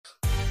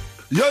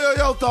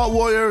Yo, Thought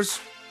Warriors.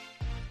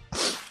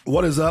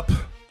 What is up?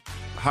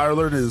 Higher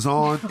Learning is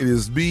on. It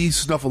is me,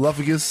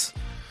 Snuffleupagus,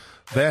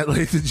 Van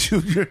Lathan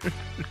Jr.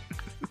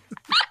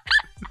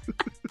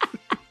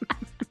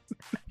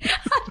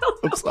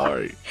 I'm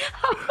sorry.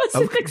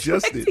 I'm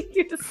congested.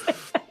 You to say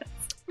that.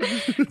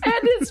 And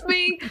it's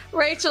me,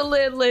 Rachel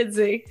Lynn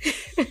Lindsay.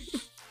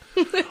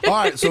 All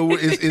right, so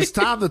it's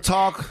time to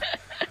talk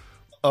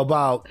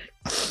about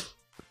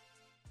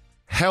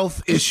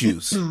health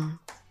issues.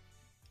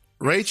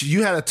 Rach,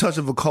 you had a touch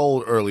of a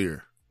cold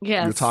earlier.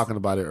 Yes. You were talking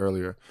about it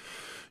earlier.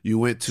 You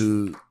went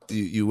and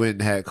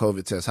had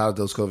COVID tests. How did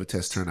those COVID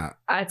tests turn out?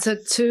 I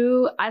took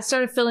two. I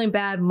started feeling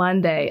bad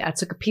Monday. I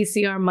took a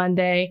PCR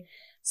Monday.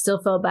 Still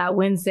felt bad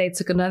Wednesday.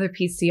 Took another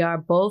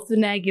PCR. Both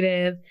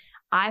negative.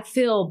 I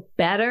feel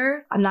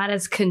better. I'm not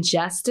as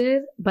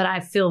congested, but I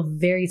feel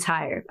very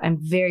tired. I'm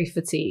very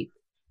fatigued.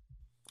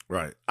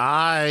 Right.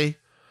 I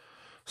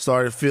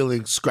started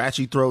feeling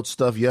scratchy throat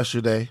stuff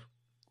yesterday.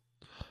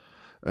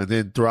 And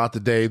then throughout the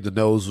day, the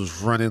nose was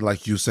running like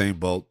Usain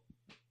Bolt.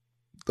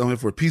 I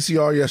went for a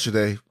PCR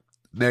yesterday,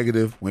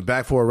 negative. Went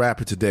back for a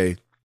rapid today,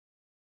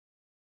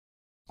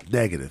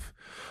 negative.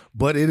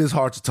 But it is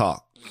hard to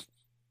talk.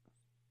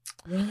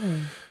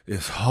 Really?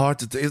 It's hard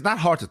to. It's not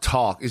hard to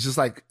talk. It's just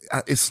like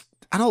I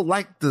don't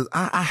like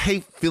I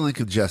hate feeling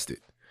congested.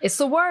 It's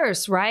the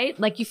worst, right?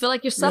 Like you feel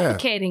like you're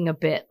suffocating a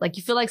bit. Like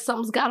you feel like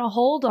something's got a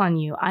hold on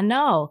you. I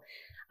know.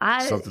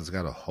 Something's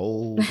got a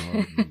hold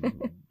on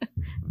you.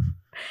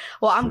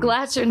 Well, I'm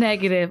glad you're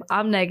negative.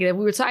 I'm negative.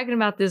 We were talking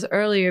about this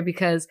earlier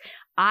because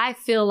I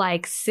feel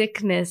like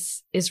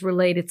sickness is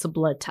related to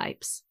blood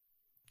types.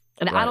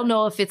 And right. I don't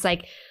know if it's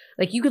like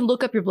you can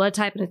look up your blood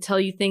type and it'll tell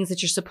you things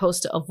that you're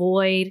supposed to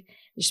avoid,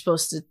 you're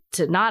supposed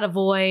to not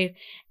avoid.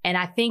 And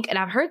I think, and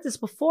I've heard this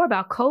before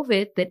about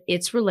COVID, that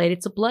it's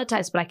related to blood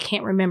types, but I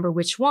can't remember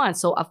which one.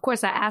 So of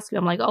course I ask you,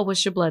 I'm like, oh,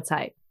 what's your blood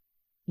type?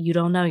 You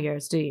don't know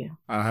yours, do you?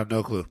 I have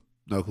no clue.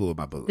 No clue what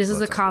my blood type is. This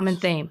is a common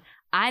theme.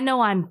 I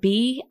know I'm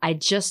B. I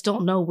just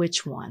don't know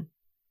which one.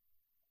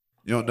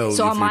 You don't know.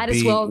 So I might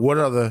as well. What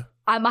are the?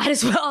 I might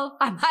as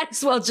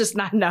well just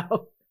not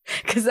know.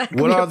 Because that.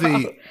 What are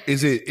the?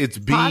 It's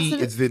B.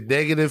 Positive? It's the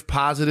negative,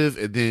 positive,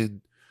 and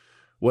then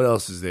what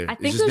else is there? I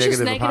think there's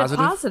just negative,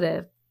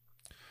 positive.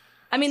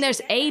 I mean,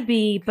 there's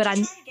AB, but I.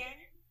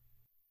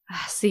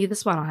 See, this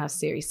is why I don't have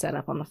Siri set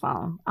up on the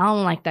phone. I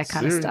don't like that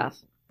kind of stuff.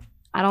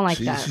 I don't like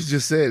that. She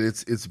just said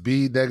it's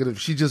B negative.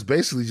 She just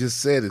basically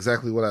just said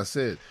exactly what I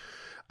said.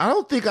 I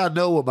don't think I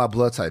know what my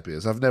blood type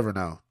is. I've never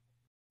known.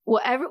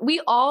 Well, we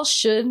all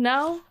should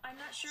know. I'm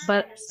not sure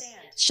but I understand.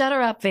 Shut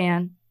her up,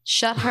 Van.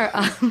 Shut her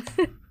up.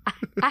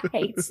 I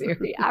hate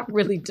Siri. I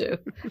really do.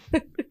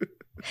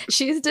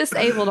 She's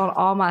disabled on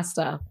all my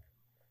stuff.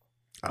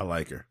 I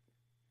like her.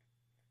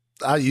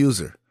 I use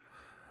her.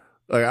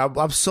 Like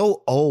I'm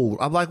so old.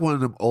 I'm like one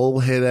of them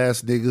old head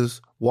ass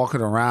niggas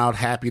walking around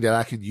happy that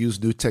I can use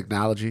new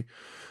technology.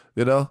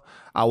 You know,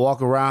 I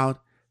walk around.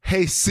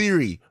 Hey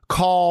Siri,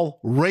 call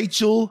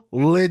Rachel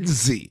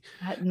Lindsay.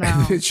 No.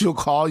 And then she'll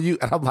call you.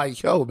 And I'm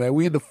like, yo, man,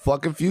 we in the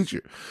fucking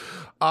future.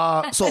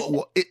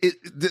 So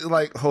it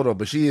like, hold on,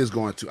 but she is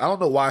going to. I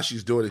don't know why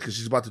she's doing it because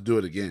she's about to do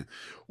it again.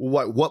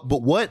 Why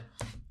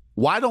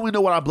don't we know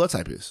what our blood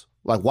type is?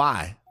 Like,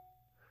 why?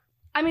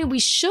 I mean, we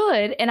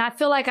should. And I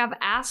feel like I've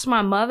asked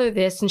my mother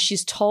this and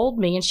she's told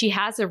me and she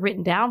has it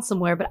written down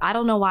somewhere, but I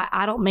don't know why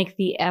I don't make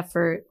the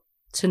effort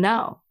to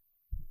know.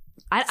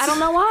 I don't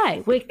know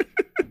why. Wait,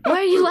 why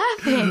are you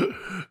laughing?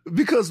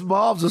 Because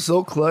moms are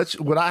so clutch.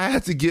 When I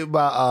had to get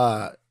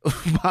my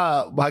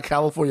my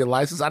California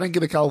license, I didn't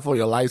get a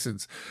California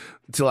license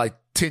until like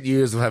 10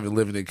 years of having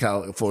lived in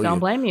California. Don't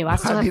blame you. I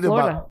still have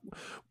Florida.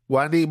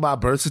 When I need my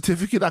birth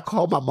certificate, I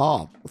called my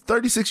mom, a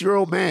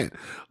 36-year-old man.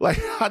 Like,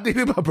 I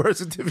needed my birth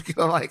certificate.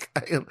 I'm like,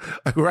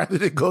 I rather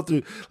than go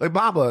through, like,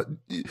 Mama,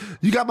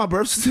 you got my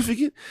birth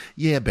certificate?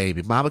 Yeah,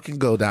 baby. Mama can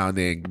go down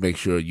there and make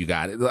sure you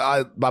got it.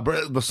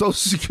 My social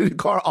security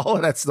card, all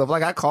of that stuff.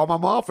 Like, I call my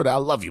mom for that. I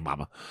love you,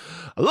 Mama.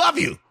 I love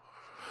you.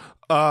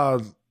 My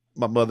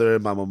mother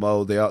and my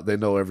mama, they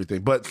know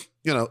everything. But,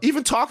 you know,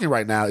 even talking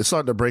right now, it's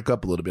starting to break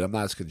up a little bit. I'm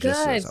not as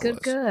congested as I was.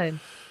 Good.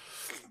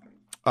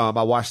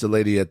 I watched the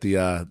lady at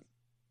the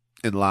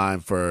in line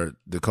for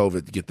the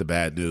COVID to get the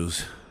bad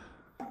news.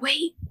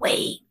 Wait.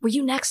 Were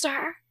you next to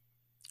her?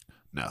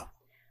 No.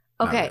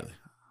 Okay. Really.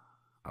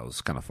 I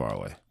was kind of far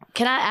away.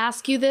 Can I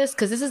ask you this?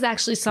 Because this is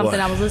actually something,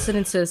 I was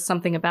listening to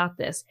something about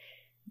this.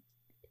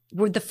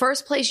 Were the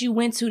first place you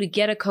went to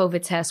get a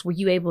COVID test, were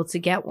you able to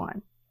get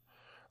one?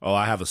 Oh,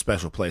 I have a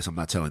special place. I'm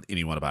not telling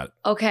anyone about it.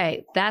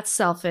 Okay, that's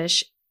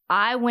selfish.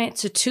 I went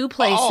to two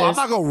places. Oh, I'm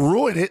not going to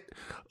ruin it.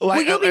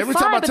 Like, well, every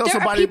time I tell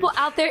somebody. There are people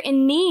out there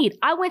in need.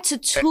 I went to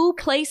two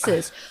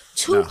places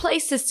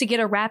to get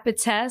a rapid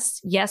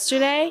test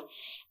yesterday,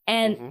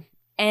 and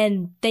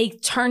they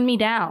turned me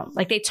down.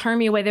 Like, they turned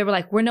me away. They were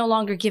like, we're no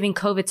longer giving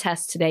COVID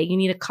tests today. You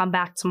need to come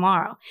back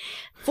tomorrow.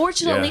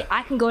 Fortunately,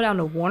 I can go down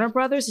to Warner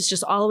Brothers. It's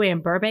just all the way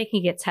in Burbank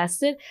and get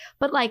tested.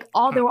 But like,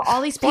 there were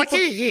all these people. But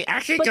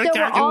there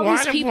were all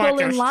these people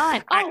in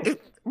line. Oh,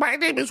 My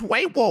name is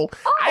Waywo.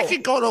 I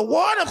can go to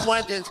Warner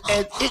Brothers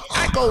and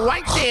I go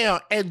right there,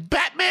 and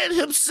Batman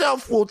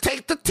himself will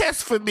take the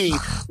test for me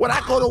when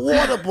I go to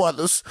Warner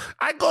Brothers.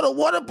 I go to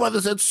Warner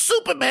Brothers and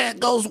Superman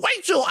goes,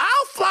 Rachel,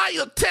 I'll fly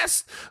your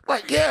test.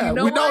 Like, yeah, You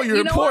know we know what? you're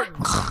You know important.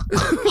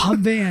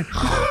 I'm Van.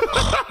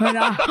 And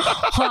I'm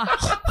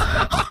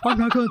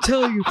not going to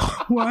tell you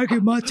where I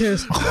get my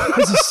test.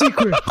 It's a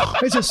secret.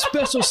 It's a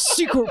special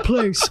secret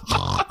place.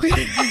 Like,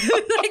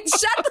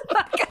 shut the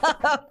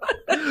fuck up.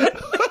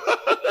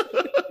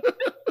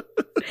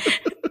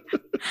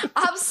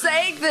 I'm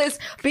saying this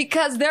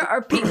because there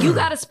are you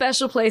got a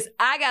special place.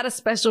 I got a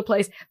special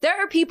place. There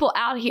are people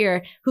out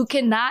here who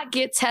cannot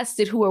get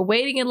tested, who are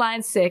waiting in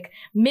line sick,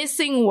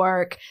 missing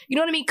work. You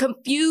know what I mean?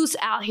 Confused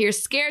out here,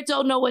 scared,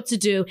 don't know what to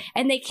do,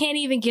 and they can't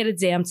even get a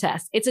damn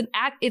test. It's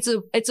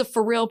a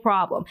for real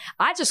problem.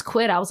 I just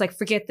quit. I was like,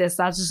 forget this.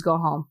 I'll just go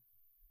home.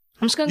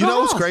 I'm just gonna go home. You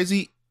know what's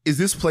crazy? Is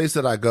this place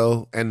that I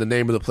go, and the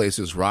name of the place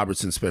is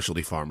Robertson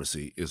Specialty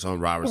Pharmacy. It's on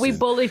Robertson. We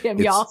bullied him,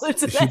 y'all.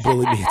 He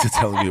bullied me into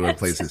telling me where the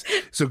place is.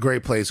 It's a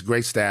great place,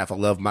 great staff. I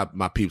love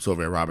my peeps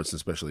over at Robertson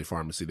Specialty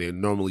Pharmacy. They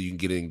normally you can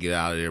get in and get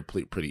out of there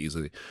pretty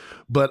easily.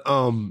 But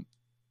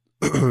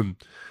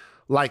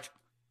like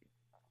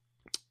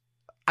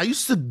I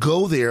used to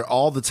go there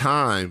all the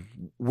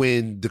time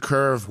when the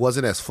curve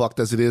wasn't as fucked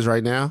as it is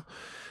right now.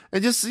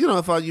 And just, you know,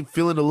 if you're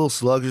feeling a little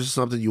sluggish or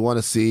something you want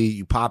to see,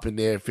 you pop in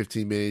there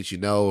 15 minutes, you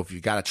know, if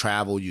you got to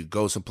travel, you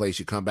go someplace,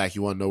 you come back,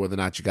 you want to know whether or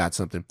not you got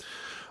something.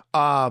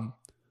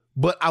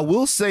 But I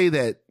will say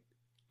that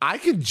I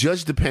can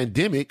judge the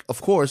pandemic,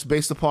 of course,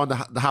 based upon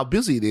how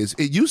busy it is.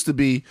 It used to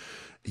be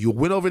you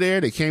went over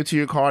there, they came to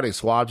your car, they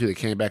swabbed you, they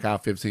came back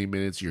out 15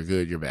 minutes, you're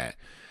good, you're bad.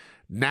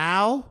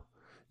 Now,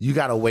 you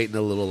got to wait in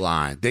a little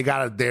line.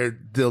 And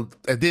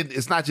then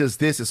it's not just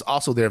this, it's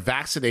also they're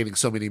vaccinating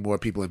so many more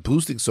people and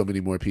boosting so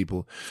many more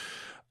people.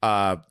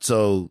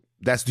 So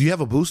do you have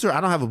a booster? I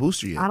don't have a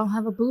booster yet. I don't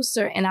have a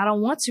booster, and I don't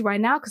want to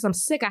right now because I'm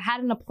sick. I had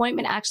an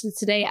appointment actually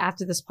today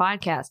after this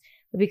podcast,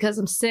 but because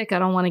I'm sick, I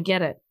don't want to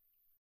get it.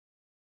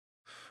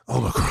 Oh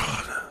my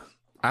God.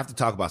 I have to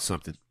talk about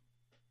something.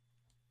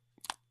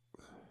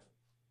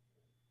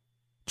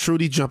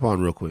 Trudy, jump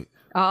on real quick.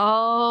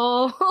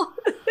 Oh.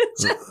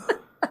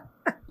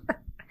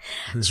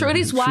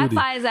 Trudy's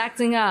Wi-Fi is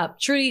acting up.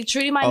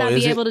 Trudy might not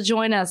be able to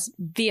join us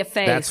via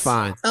Face. That's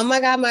fine. Oh my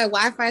God, my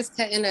Wi-Fi's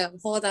cutting up.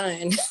 Hold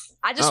on.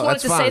 I just wanted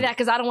to say that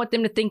because I don't want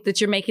them to think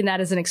that you're making that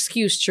as an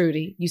excuse,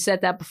 Trudy. You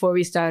said that before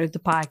we started the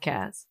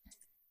podcast.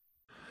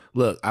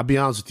 Look, I'll be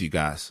honest with you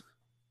guys.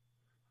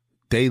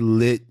 They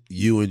lit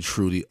you and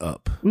Trudy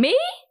up. Me?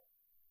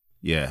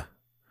 Yeah.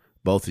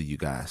 Both of you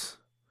guys.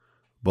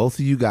 Both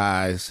of you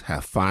guys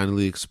have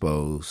finally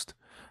exposed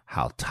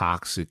how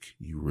toxic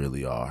you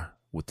really are.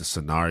 With the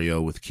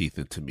scenario with Keith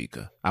and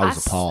Tamika. I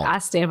was appalled. I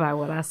stand by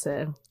what I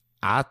said.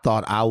 I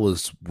thought I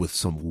was with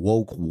some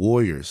woke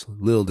warriors.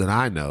 Little did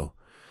I know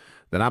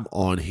that I'm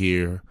on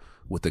here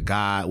with the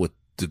guy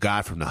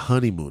from the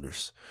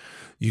Honeymooners.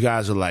 You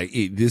guys are like,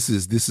 this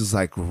is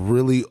like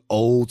really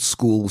old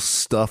school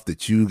stuff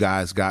that you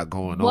guys got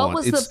going on. What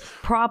was the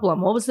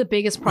problem? What was the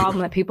biggest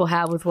problem that people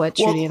had with what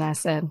Trudy and I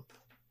said?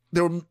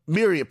 There were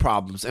myriad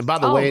problems, and by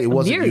the way, it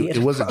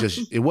wasn't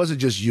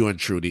just you and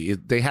Trudy.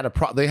 They have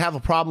a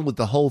problem with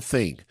the whole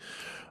thing.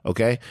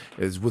 Okay,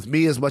 it's with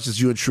me as much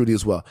as you and Trudy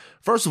as well.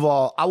 First of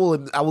all, I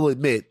will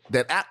admit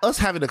that us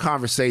having a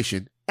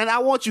conversation, and I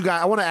want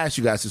to ask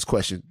you guys this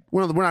question.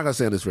 We're not going to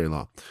stay on this very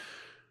long.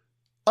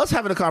 Us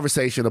having a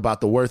conversation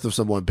about the worth of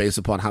someone based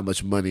upon how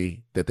much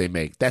money that they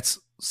make. That's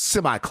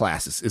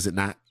semi-classes, is it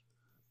not?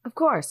 Of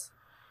course.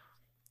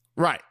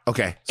 Right.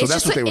 Okay. So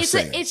that's what they were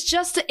saying. It's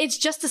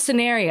just a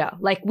scenario.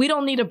 Like, we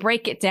don't need to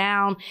break it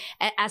down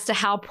as to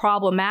how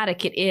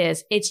problematic it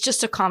is. It's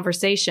just a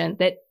conversation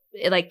that,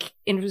 like,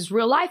 in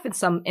real life in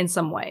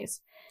some ways.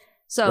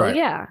 So right.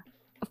 Yeah,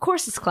 of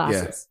course it's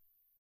classes.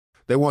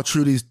 Yeah. They want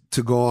Trudy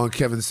to go on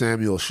Kevin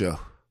Samuel's show.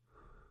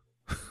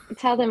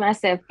 Tell them I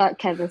said fuck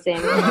Kevin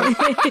Samuel.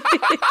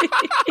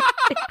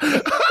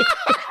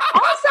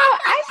 Also,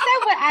 I said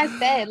what I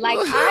said. Like,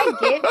 I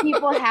get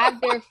people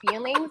have their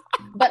feelings,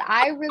 but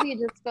I really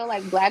just feel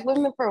like Black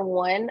women, for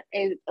one,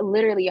 are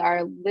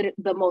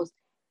the most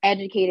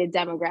educated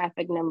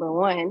demographic, number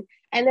one.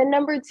 And then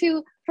number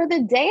two, for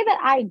the day that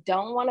I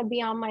don't want to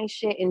be on my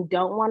shit and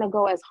don't want to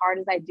go as hard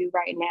as I do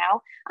right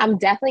now, I'm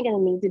definitely going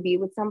to need to be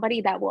with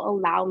somebody that will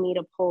allow me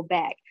to pull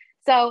back.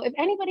 So if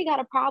anybody got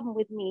a problem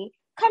with me,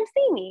 come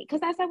see me,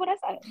 because I said what I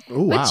said.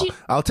 Oh, wow.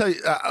 I'll tell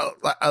you,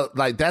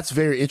 like, that's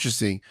very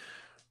interesting.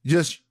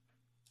 Just,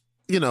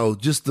 you know,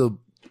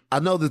 I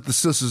know that the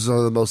sisters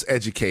are the most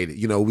educated.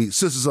 You know,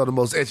 sisters are the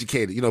most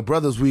educated. You know,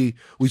 brothers, we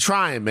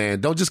trying, man.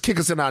 Don't just kick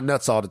us in our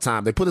nuts all the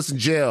time. They put us in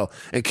jail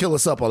and kill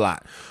us up a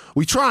lot.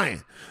 We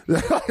trying. We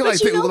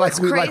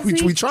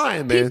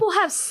trying, man. People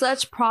have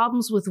such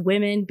problems with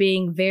women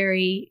being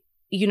very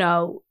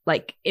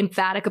like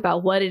emphatic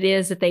about what it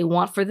is that they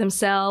want for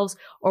themselves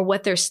or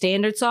what their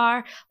standards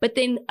are. But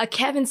then a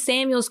Kevin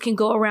Samuels can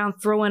go around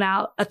throwing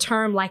out a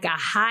term like a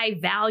high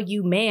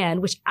value man,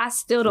 which I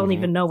still don't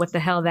even know what the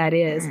hell that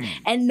is.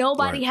 And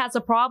nobody has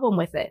a problem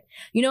with it.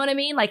 You know what I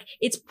mean? Like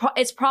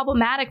it's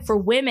problematic for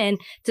women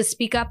to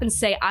speak up and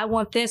say, I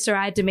want this or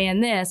I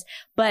demand this.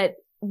 But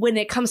when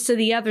it comes to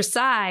the other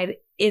side,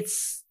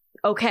 it's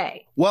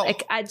okay. Well,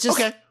 like,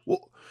 okay.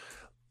 Well,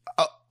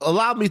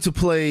 allow me to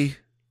play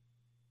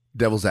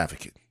devil's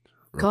advocate.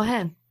 Go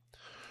ahead.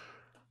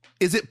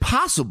 Is it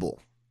possible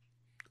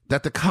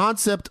that the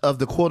concept of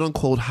the quote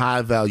unquote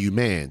high value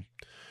man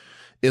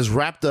is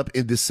wrapped up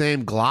in the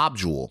same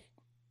globule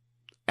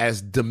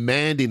as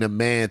demanding a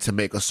man to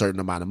make a certain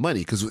amount of money?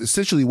 Because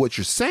essentially what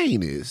you're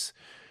saying is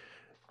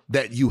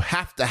that you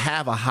have to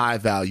have a high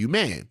value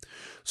man.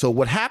 So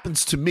what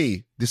happens to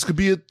me, this could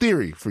be a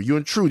theory for you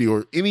and Trudy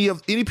or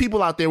any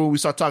people out there when we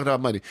start talking about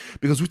money,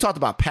 because we talked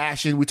about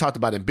passion, we talked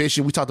about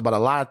ambition, we talked about a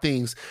lot of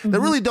things that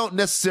really don't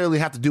necessarily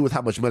have to do with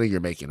how much money you're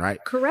making, right?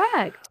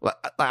 Correct.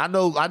 I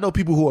know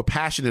people who are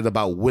passionate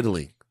about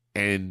whittling,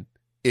 and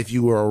if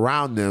you were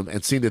around them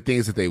and seen the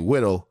things that they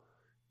whittle,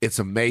 it's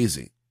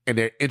amazing. And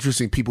they're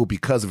interesting people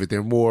because of it.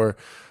 They're more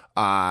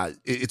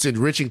it's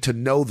enriching to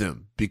know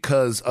them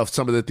because of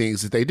some of the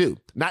things that they do.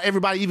 Not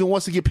everybody even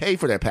wants to get paid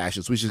for their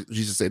passions. We should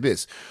say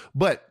this.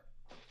 But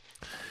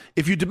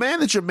if you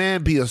demand that your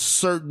man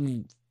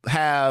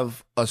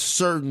have a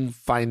certain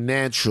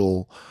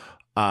financial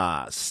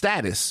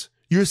status,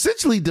 you're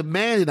essentially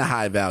demanding a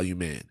high value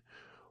man,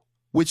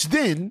 which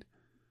then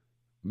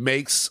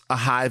makes a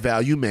high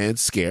value man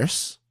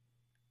scarce.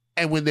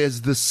 And when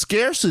there's the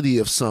scarcity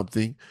of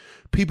something,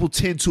 people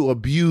tend to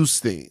abuse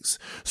things.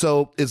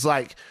 So it's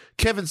like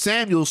Kevin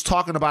Samuels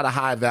talking about a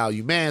high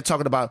value man,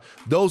 talking about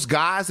those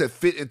guys that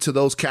fit into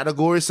those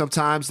categories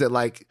sometimes that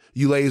like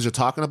you ladies are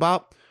talking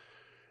about.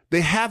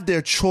 They have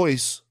their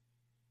choice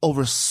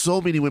over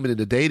so many women in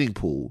the dating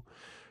pool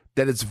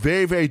that it's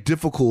very, very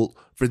difficult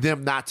for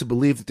them not to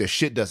believe that their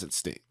shit doesn't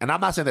stink. And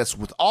I'm not saying that's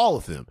with all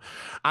of them.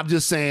 I'm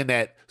just saying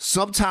that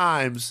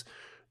sometimes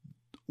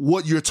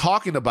what you're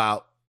talking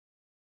about,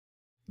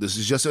 this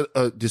is just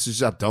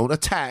don't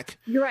attack.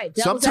 You're right.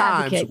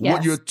 Sometimes advocate, yes.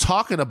 What you're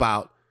talking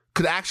about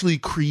could actually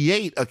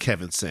create a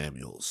Kevin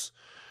Samuels.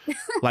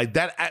 Like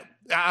that.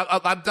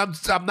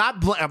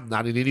 I'm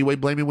not in any way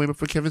blaming women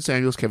for Kevin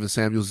Samuels. Kevin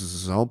Samuels is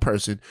his own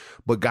person,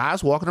 but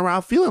guys walking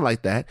around feeling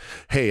like that.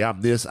 Hey,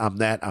 I'm this, I'm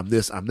that, I'm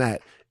this, I'm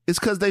that. It's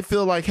because they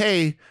feel like,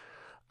 hey,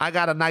 I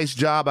got a nice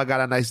job, I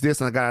got a nice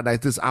this, and I got a nice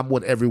this. I'm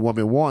what every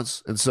woman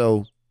wants, and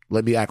so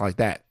let me act like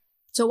that.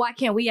 So why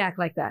can't we act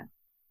like that?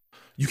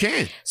 You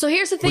can. So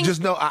here's the thing. But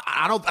just know,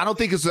 I don't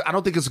think it's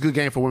a good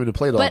game for women to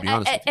play, though. I'll be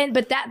honest with you.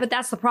 But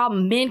that's the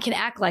problem. Men can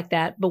act like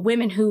that, but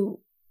women who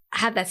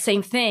have that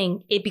same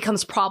thing, it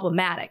becomes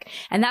problematic.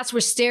 And that's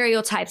where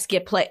stereotypes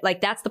get played. Like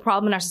that's the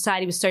problem in our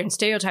society with certain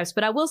stereotypes.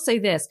 But I will say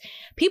this,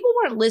 people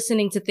weren't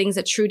listening to things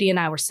that Trudy and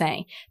I were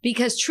saying,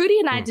 because Trudy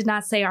and I did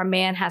not say our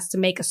man has to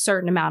make a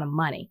certain amount of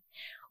money.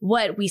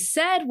 What we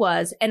said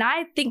was, and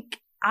I think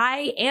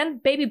I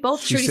and baby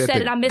both Trudy said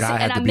it. I'm missing,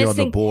 and I'm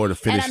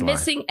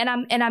missing,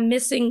 and I'm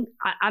missing.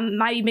 I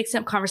might be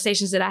mixing up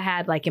conversations that I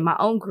had like in my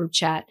own group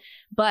chat,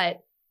 but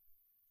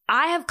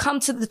I have come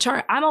to the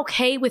term. I'm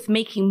okay with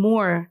making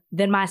more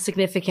than my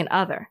significant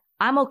other.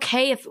 I'm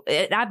okay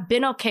I've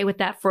been okay with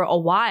that for a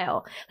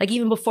while, like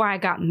even before I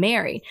got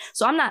married.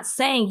 So I'm not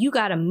saying you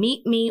got to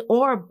meet me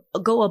or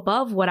go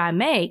above what I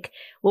make.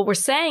 What we're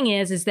saying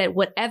is that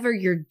whatever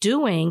you're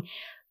doing,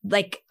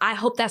 like, I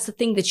hope that's the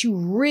thing that you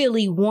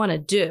really want to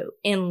do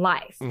in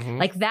life. Mm-hmm.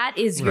 Like that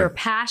is your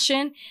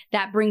passion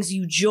that brings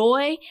you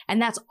joy.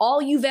 And that's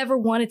all you've ever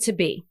wanted to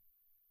be.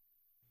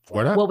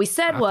 What we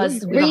said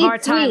was we have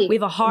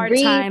a hard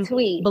time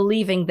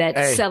believing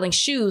that selling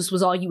shoes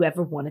was all you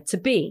ever wanted to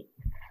be.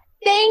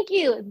 Thank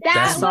you.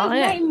 That was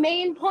my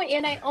main point.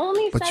 And I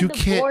only said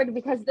the board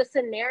because the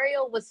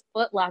scenario was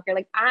Foot Locker.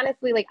 Like,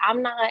 honestly, like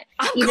I'm not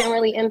even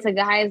really into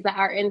guys that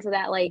are into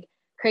that, like,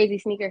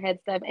 crazy sneakerhead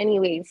stuff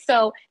anyways.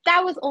 So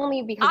that was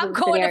only because I'm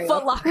going to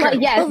Foot Locker.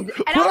 But yes. And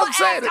I'm going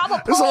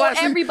to poll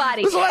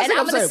everybody. And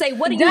I'm going to say,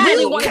 what do you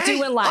really want to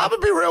do in life? I'm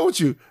going to be real with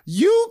you.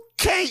 You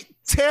can't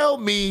tell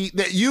me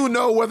that you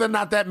know whether or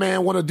not that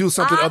man want to do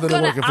something other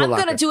than working for Foot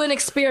Locker. I'm going to do an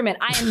experiment.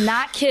 I am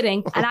not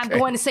kidding. And I'm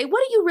going to say,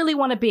 what do you really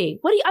want to be?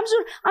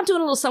 I'm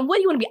doing a little something. What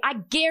do you want to be? I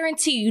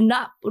guarantee you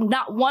not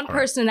one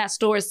person in that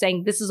store is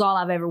saying, this is all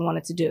I've ever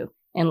wanted to do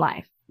in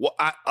life. Well,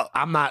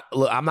 I'm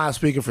not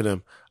speaking for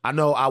them. I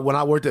know when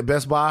I worked at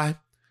Best Buy,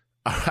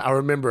 I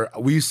remember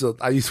when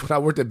I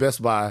worked at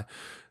Best Buy,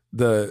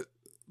 the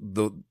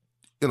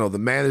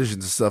managers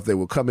and stuff, they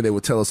would come in, they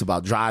would tell us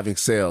about driving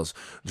sales,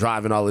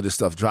 driving all of this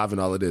stuff, driving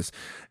all of this.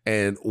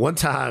 And one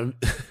time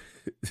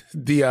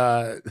this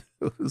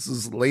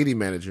is lady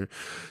manager,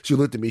 she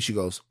looked at me, she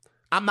goes,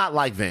 I'm not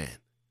like Van.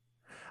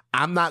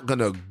 I'm not going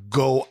to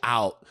go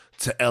out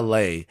to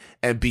LA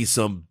and be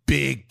some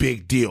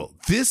big deal.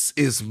 This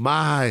is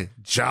my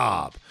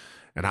job.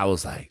 And I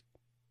was like,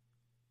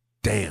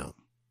 damn,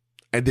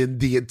 And then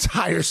the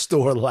entire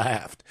store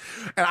laughed.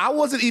 And I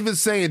wasn't even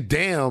saying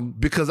damn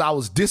because I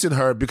was dissing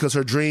her because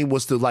her dream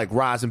was to like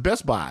rise in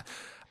Best Buy.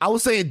 I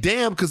was saying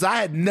damn because I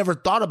had never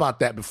thought about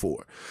that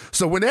before.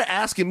 So when they're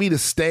asking me to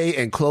stay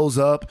and close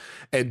up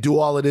and do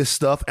all of this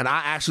stuff, and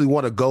I actually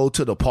want to go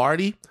to the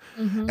party,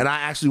 and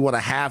I actually want to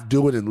half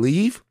do it and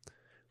leave,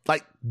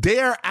 like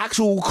their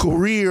actual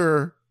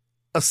career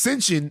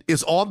ascension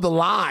is on the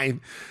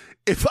line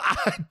if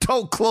I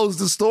don't close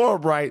the store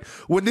up right,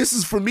 when this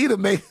is for me to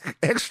make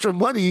extra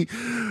money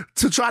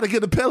to try to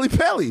get a Peli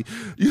Peli.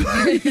 You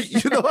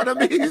know what I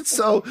mean?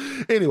 So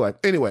anyway,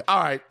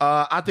 all right.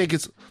 I think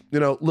it's,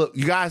 look,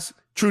 you guys,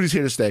 Trudy's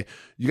here to stay.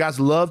 You guys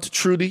loved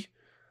Trudy.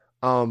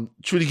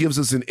 Trudy gives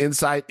us an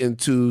insight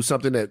into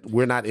something that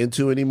we're not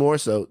into anymore.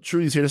 So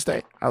Trudy's here to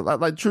stay. I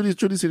like Trudy's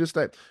here to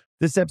stay.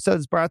 This episode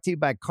is brought to you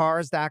by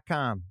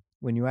Cars.com.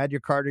 When you add your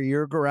car to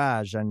your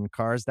garage on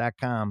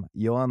Cars.com,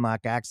 you'll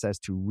unlock access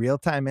to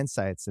real-time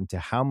insights into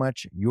how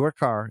much your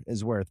car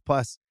is worth.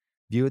 Plus,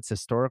 view its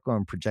historical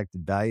and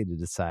projected value to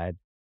decide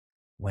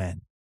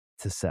when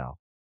to sell.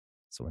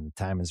 So when the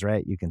time is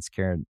right, you can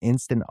secure an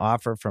instant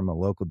offer from a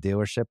local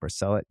dealership or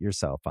sell it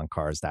yourself on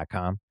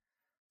Cars.com.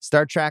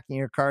 Start tracking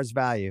your car's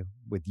value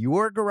with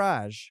your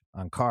garage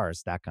on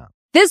Cars.com.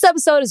 This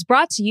episode is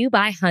brought to you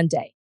by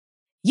Hyundai.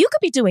 You could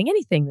be doing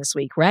anything this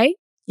week, right?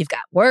 You've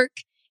got work,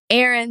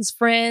 errands,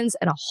 friends,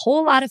 and a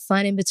whole lot of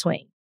fun in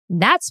between.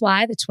 That's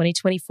why the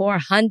 2024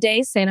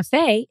 Hyundai Santa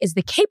Fe is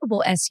the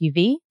capable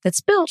SUV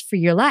that's built for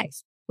your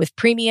life. With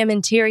premium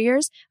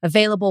interiors,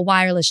 available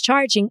wireless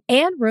charging,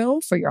 and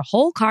room for your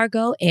whole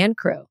cargo and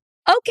crew.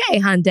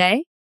 Okay,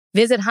 Hyundai.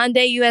 Visit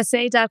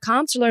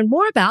HyundaiUSA.com to learn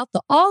more about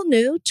the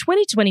all-new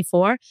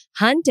 2024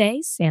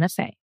 Hyundai Santa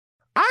Fe.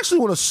 I actually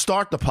want to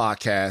start the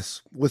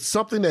podcast with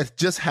something that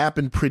just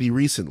happened pretty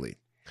recently.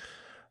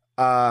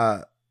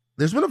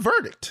 There's been a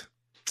verdict.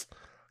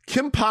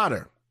 Kim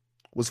Potter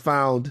was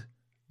found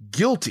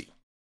guilty.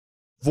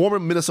 Former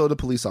Minnesota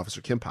police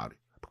officer Kim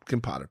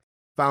Potter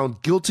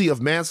found guilty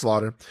of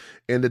manslaughter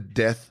in the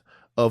death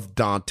of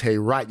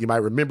Daunte Wright. You might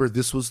remember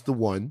this was the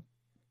one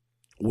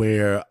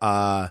where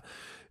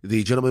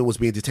the gentleman was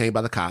being detained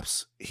by the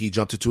cops. He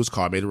jumped into his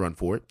car, made a run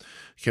for it.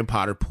 Kim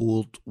Potter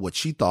pulled what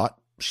she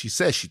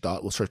says she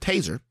thought was her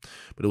taser,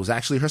 but it was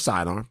actually her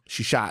sidearm.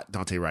 She shot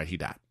Daunte Wright. He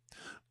died.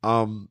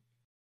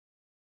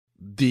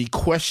 The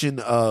question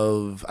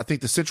of, I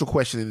think the central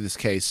question in this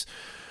case,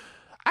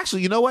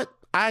 actually, you know what?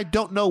 I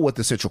don't know what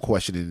the central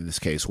question in this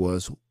case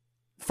was.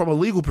 From a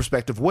legal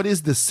perspective, what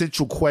is the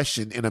central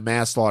question in a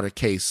manslaughter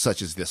case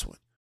such as this one?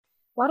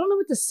 Well, I don't know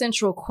what the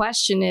central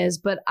question is,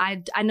 but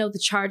I know the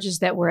charges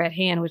that were at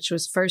hand, which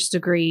was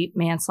first-degree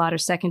manslaughter,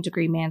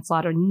 second-degree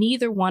manslaughter.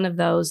 Neither one of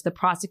those, the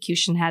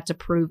prosecution had to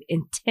prove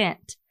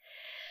intent.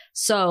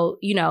 So,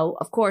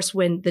 of course,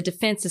 when the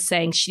defense is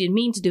saying she didn't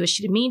mean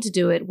to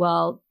do it,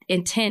 well,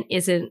 intent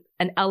isn't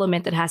an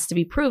element that has to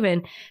be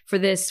proven for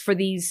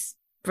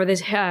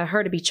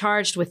her to be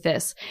charged with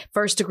this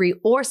first degree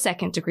or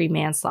second degree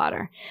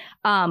manslaughter.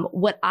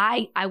 What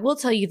I will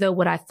tell you though,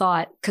 what I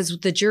thought, because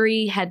the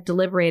jury had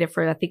deliberated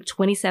for, I think,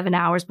 27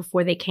 hours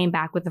before they came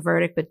back with the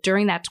verdict. But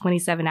during that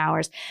 27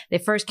 hours, they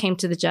first came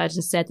to the judge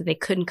and said that they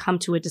couldn't come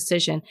to a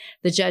decision.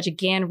 The judge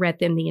again read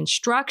them the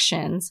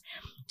instructions,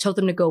 told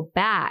them to go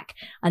back.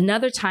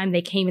 Another time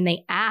they came and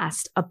they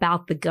asked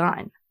about the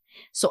gun.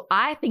 So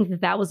I think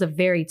that was a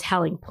very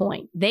telling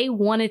point. They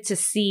wanted to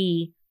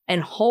see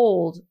and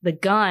hold the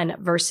gun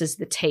versus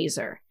the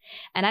taser.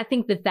 And I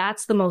think that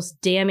that's the most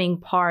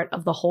damning part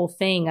of the whole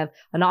thing, of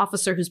an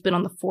officer who's been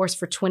on the force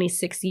for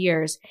 26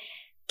 years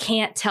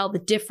can't tell the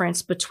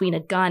difference between a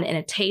gun and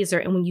a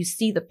taser. And when you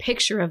see the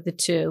picture of the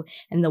two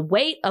and the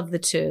weight of the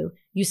two,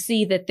 you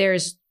see that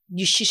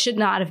she should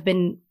not have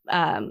been,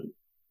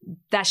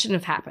 that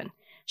shouldn't have happened.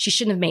 She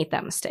shouldn't have made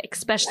that mistake,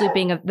 especially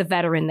being the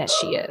veteran that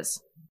she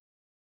is.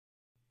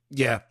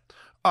 Yeah.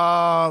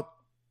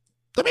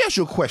 Let me ask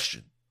you a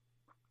question.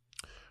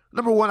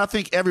 Number one, I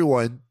think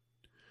everyone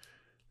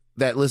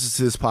that listens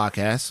to this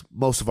podcast,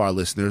 most of our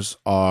listeners,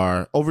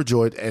 are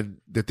overjoyed and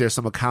that there's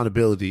some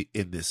accountability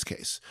in this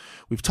case.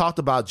 We've talked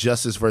about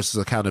justice versus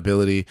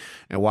accountability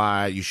and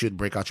why you shouldn't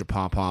break out your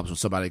pom-poms when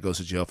somebody goes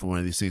to jail for one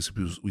of these things.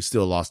 We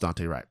still lost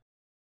Daunte Wright.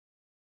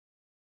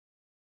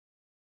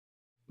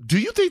 Do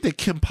you think that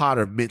Kim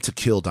Potter meant to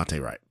kill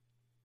Daunte Wright?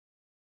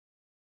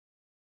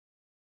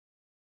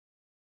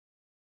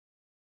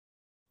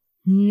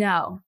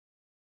 No.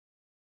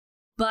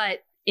 But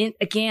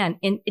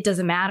it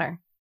doesn't matter.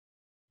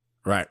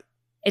 Right.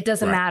 It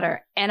doesn't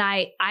matter. And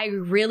I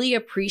really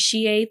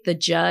appreciate the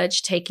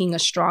judge taking a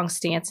strong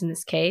stance in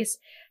this case,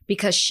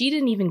 because she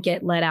didn't even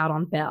get let out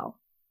on bail.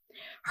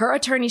 Her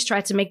attorneys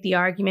tried to make the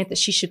argument that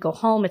she should go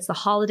home. It's the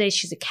holidays.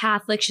 She's a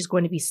Catholic. She's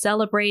going to be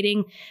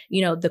celebrating,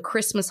 the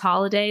Christmas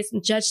holidays.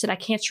 And the judge said, I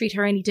can't treat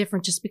her any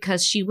different just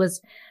because she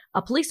was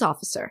a police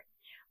officer.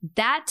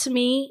 That to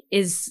me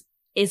is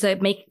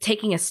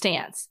taking a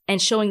stance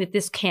and showing that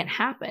this can't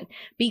happen,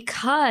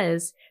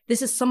 because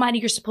this is somebody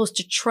you're supposed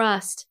to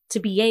trust to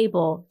be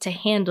able to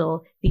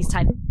handle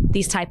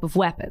these type of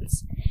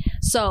weapons.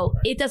 So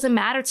it doesn't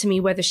matter to me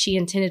whether she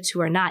intended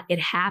to or not. It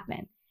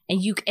happened,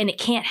 and it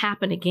can't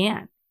happen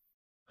again.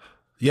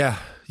 Yeah.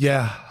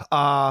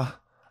 I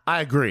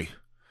agree.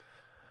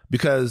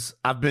 Because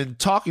I've been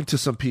talking to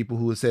some people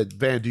who have said,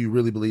 Van, do you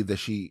really believe that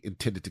she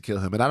intended to kill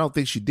him? And I don't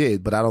think she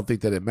did, but I don't think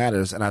that it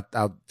matters. And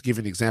I'll give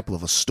you an example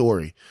of a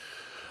story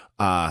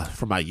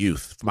from my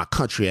youth, from my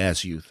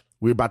country-ass youth.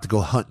 We were about to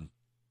go hunting.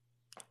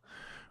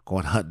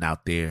 Going hunting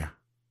out there.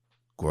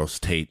 Gross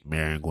Tate,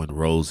 Marion, going to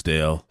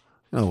Rosedale.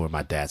 You know where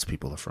my dad's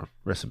people are from.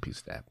 Rest in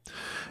peace, Dad.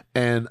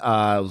 And it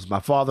was my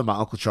father, my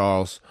Uncle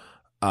Charles,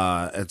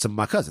 and some of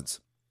my cousins.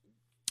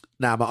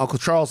 Now, my Uncle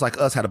Charles, like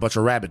us, had a bunch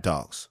of rabbit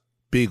dogs.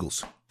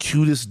 Beagles.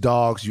 Cutest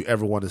dogs you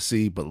ever want to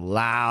see, but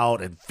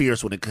loud and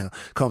fierce when it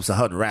comes to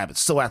hunting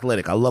rabbits. So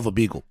athletic. I love a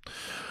beagle.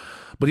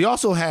 But he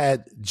also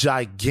had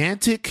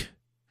gigantic,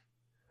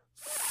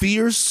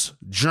 fierce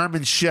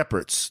German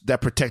shepherds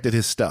that protected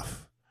his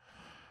stuff.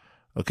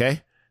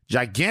 Okay?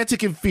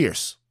 Gigantic and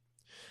fierce.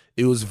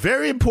 It was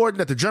very important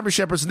that the German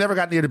shepherds never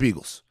got near the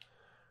beagles.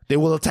 They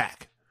will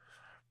attack.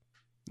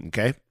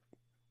 Okay?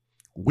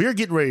 We're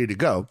getting ready to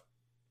go.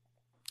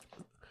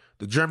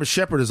 The German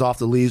shepherd is off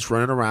the leash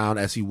running around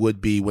as he would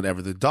be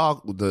whenever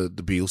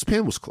the beagle's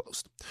pen was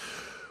closed.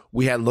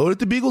 We had loaded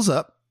the beagles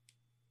up,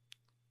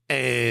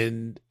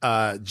 and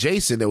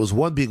Jason, there was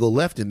one beagle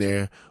left in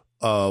there.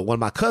 One of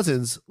my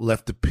cousins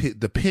left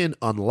the pen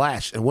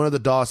unlatched, and one of the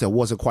dogs that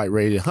wasn't quite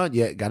ready to hunt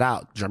yet got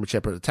out. German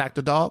shepherd attacked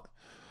the dog,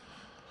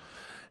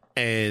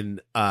 and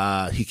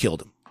he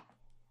killed him.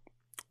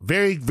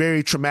 Very,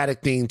 very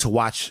traumatic thing to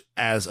watch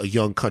as a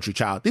young country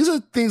child. These are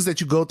things that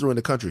you go through in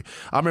the country.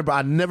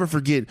 I never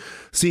forget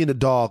seeing the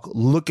dog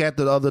look at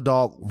the other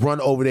dog,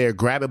 run over there,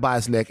 grab it by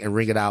its neck and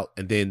wring it out.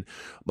 And then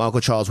my Uncle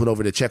Charles went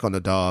over to check on the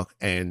dog,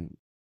 and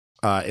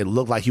it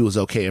looked like he was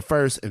okay at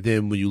first. And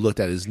then when you looked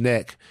at his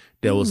neck,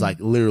 there was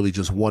like literally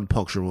just one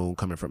puncture wound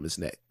coming from his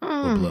neck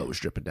where blood was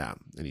dripping down,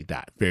 and he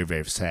died. Very,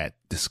 very sad,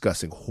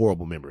 disgusting,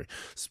 horrible memory.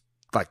 It's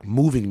like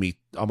moving me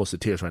almost to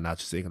tears right now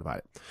just thinking about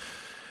it.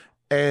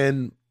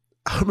 And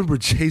I remember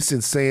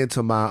Jason saying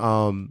to my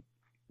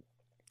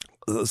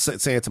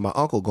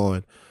uncle,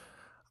 going,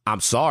 "I'm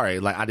sorry,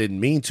 like I didn't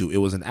mean to. It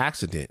was an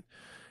accident."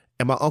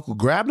 And my uncle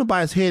grabbed him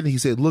by his head and he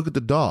said, "Look at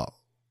the dog."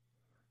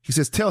 He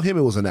says, "Tell him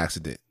it was an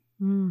accident."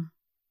 Mm-hmm.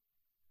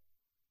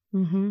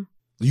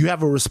 You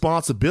have a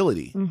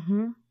responsibility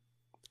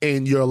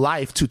in your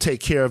life to take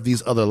care of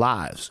these other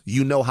lives.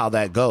 You know how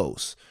that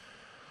goes.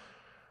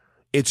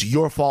 It's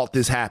your fault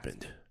this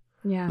happened.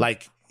 Yeah.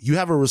 Like, you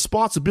have a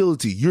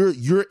responsibility.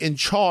 You're in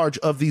charge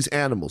of these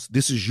animals.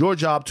 This is your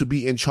job to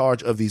be in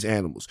charge of these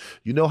animals.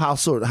 You know how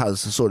sort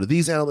of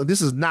these animals.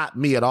 This is not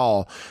me at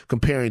all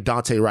comparing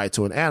Daunte Wright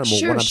to an animal.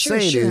 What I'm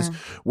saying is,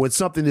 when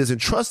something is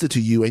entrusted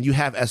to you and you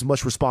have as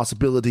much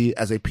responsibility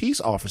as a peace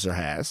officer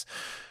has,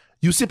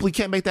 you simply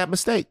can't make that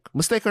mistake.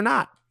 Mistake or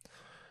not,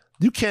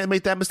 you can't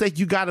make that mistake.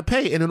 You got to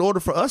pay. And in order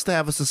for us to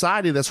have a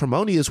society that's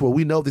harmonious, where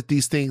we know that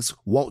these things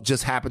won't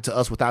just happen to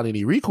us without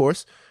any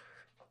recourse,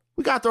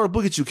 we got to throw a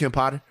book at you, Kim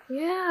Potter.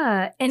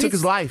 Yeah. And took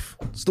his life.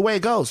 It's the way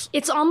it goes.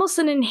 It's almost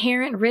an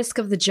inherent risk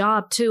of the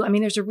job, too. I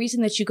mean, there's a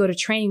reason that you go to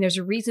training. There's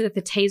a reason that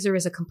the taser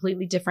is a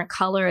completely different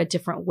color, a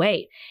different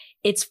weight.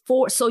 It's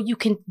so you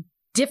can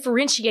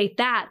differentiate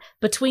that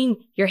between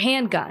your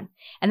handgun.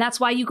 And that's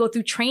why you go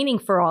through training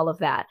for all of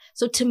that.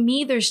 So to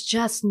me, there's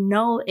just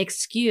no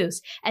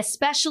excuse,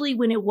 especially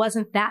when it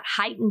wasn't that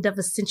heightened of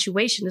a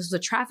situation. This was a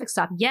traffic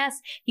stop.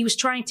 Yes, he was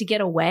trying to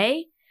get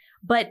away,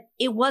 but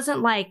it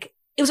wasn't like,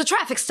 it was a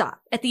traffic stop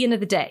at the end of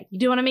the day. You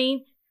do what I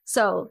mean?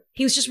 So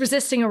he was just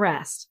resisting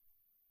arrest.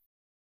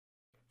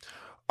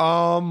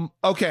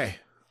 Okay.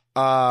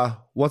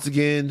 Once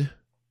again,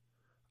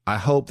 I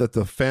hope that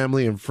the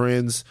family and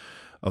friends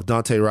of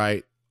Daunte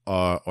Wright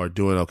are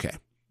doing okay.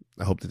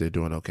 I hope that they're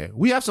doing okay.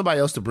 We have somebody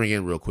else to bring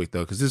in real quick,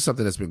 though, because this is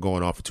something that's been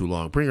going on for too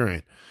long. Bring her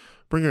in.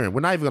 Bring her in.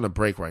 We're not even going to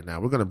break right now.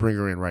 We're going to bring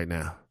her in right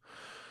now.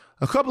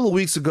 A couple of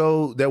weeks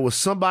ago, there was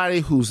somebody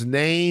whose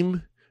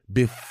name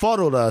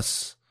befuddled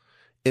us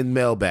in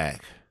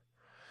Mailbag.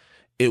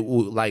 It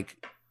would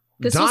like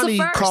this Donnie was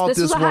a first. called this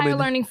this was a woman higher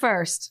learning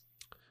first.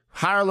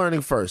 Higher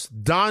learning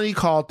first. Donnie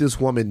called this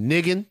woman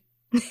niggin.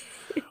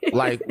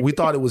 Like, we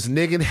thought it was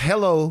niggin.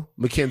 Hello,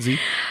 Mackenzie.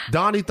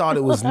 Donnie thought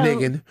it was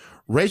niggin.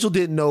 Rachel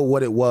didn't know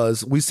what it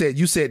was.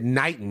 You said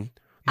nightin.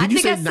 I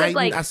think I said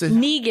like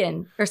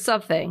Negan or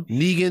something.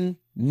 Negan,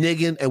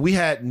 niggin, and we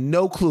had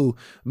no clue.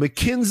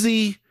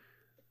 Mackenzie,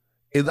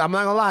 I'm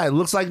not gonna lie, it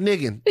looks like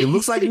niggin. It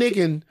looks like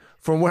niggin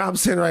from where I'm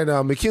sitting right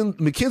now.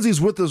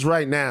 Mackenzie's with us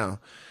right now,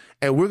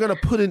 and we're gonna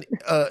put an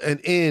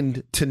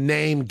end to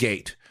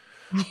Namegate.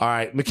 All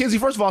right, Mackenzie,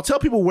 first of all, tell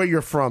people where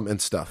you're from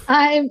and stuff.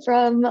 I'm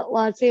from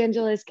Los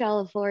Angeles,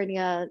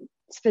 California,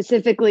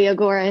 specifically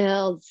Agora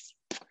Hills.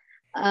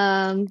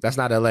 That's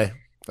not LA.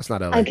 That's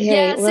not LA. Okay,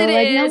 yes, well, it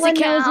like, is. no one It knows what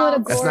counts.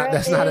 Agora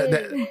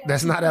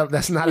That's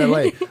not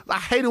LA. I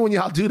hate it when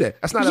y'all do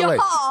that. That's not LA.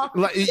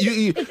 Like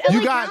you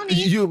got County.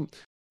 you.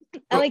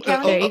 LA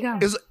County. There you go.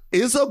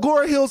 Is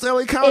Agora Hills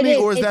LA County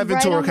or is It's that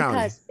Ventura right on the County?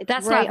 cusp. It's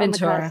That's right not on the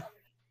Ventura.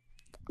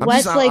 cusp.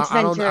 Westlake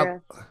I don't-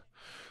 Ventura.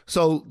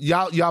 So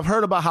y'all have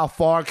heard about how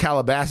far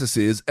Calabasas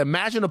is.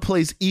 Imagine a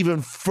place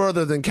even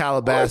further than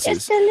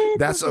Calabasas.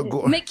 That's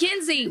Agora.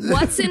 Mackenzie,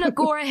 what's in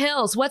Agora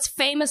Hills? What's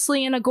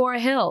famously in Agora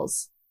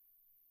Hills?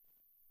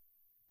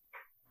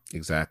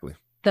 Exactly.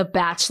 The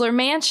Bachelor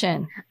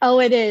Mansion. Oh,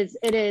 it is.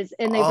 And they pretend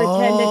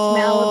it's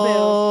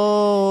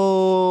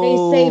Malibu. They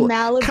say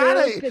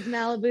Malibu because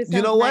Malibu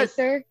sounds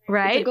nicer.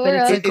 Right? But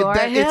it's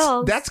Agora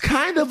Hills. That's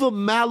kind of a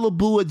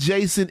Malibu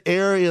adjacent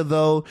area,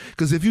 though,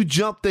 because if you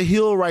jump the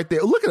hill right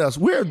there, look at us.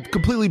 We're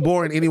completely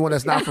boring anyone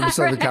that's not from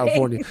Southern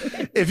California.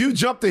 If you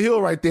jump the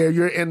hill right there,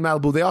 you're in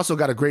Malibu. They also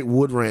got a great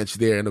wood ranch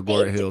there in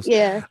Agora Hills.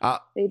 Yeah,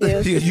 they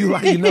do.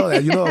 Yeah, you know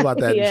that. You know about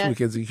that, Yeah.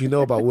 Mackenzie. You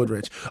know about wood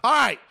ranch. All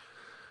right.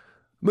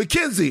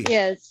 Mackenzie.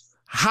 Yes.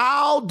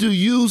 How do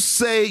you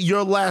say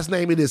your last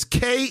name? It is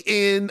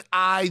Knign.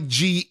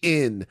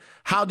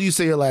 How do you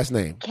say your last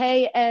name?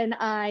 Knigin.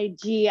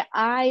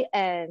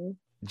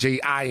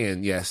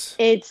 Jin, yes.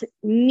 It's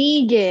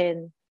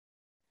Negan.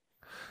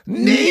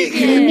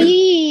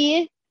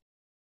 Negan.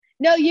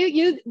 No,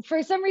 you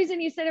for some reason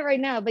you said it right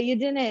now, but you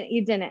didn't.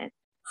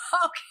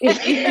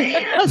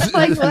 Okay. I was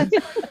like, what?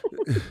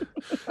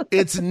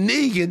 It's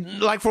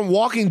Negan, like from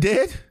Walking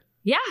Dead?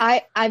 Yeah.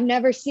 I've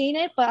never seen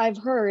it, but I've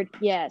heard,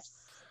 yes.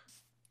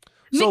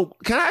 So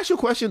can I ask you a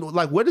question?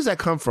 Like, where does that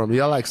come from?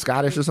 Y'all like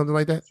Scottish or something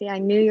like that? See, I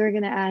knew you were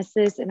going to ask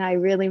this, and I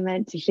really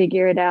meant to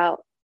figure it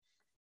out.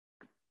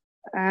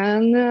 I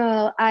don't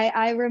know.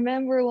 I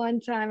remember one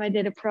time I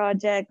did a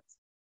project.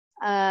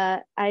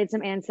 I had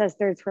some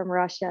ancestors from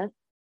Russia.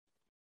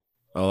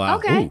 Oh, wow.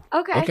 Okay. Ooh.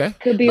 Okay.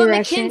 Could be But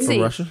Russian. Mackenzie,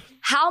 From Russia?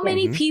 how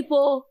many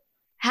people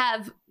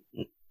have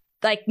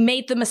like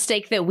made the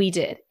mistake that we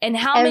did? And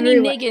how many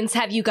Everyone. niggins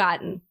have you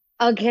gotten?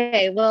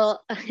 Okay,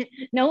 well,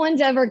 no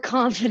one's ever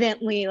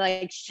confidently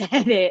like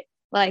said it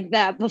like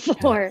that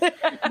before.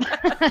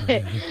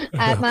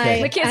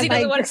 Mackenzie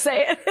doesn't want to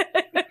say it.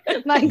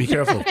 Be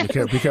careful.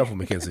 Be careful,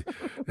 Mackenzie.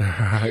 All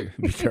right.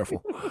 Be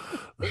careful.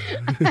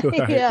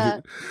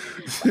 Yeah.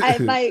 At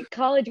my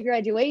college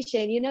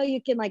graduation,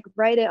 you can like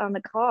write it on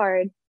the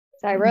card.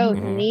 So I wrote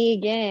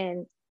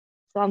Negan.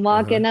 So I'm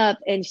walking up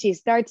and she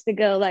starts to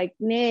go like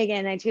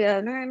Negan, and she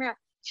goes, nah.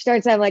 She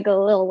starts to have like a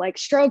little like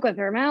stroke with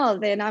her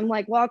mouth, and I'm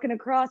like walking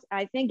across.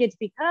 I think it's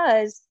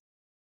because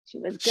she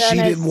was gonna She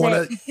didn't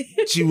want to.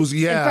 She was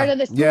in front of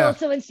the school.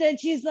 So instead,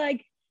 she's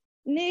like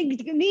Negan,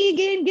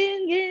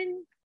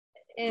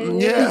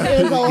 and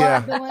there was a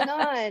lot going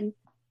on.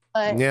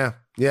 But yeah,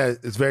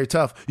 it's very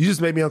tough. You just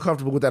made me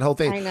uncomfortable with that whole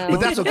thing. I know. But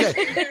that's okay.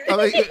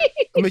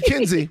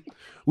 Mackenzie,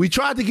 we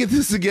tried to get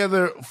this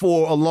together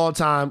for a long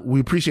time. We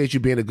appreciate you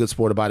being a good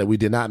sport about it. We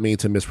did not mean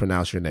to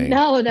mispronounce your name.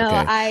 No, okay?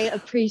 I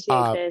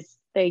appreciate this.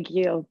 Thank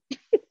you.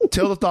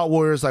 Tell the Thought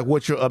Warriors like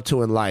what you're up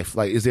to in life.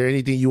 Like, is there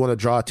anything you want to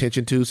draw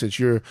attention to, since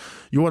you're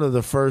one of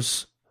the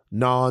first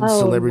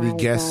non-celebrity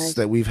guests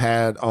that we've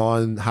had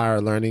on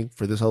Higher Learning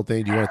for this whole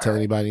thing? Do you want to tell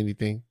anybody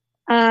anything?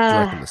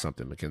 Direct them to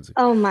something, Mackenzie.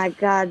 Oh my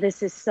God,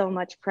 this is so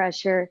much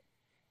pressure.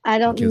 I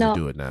don't Mackenzie, know.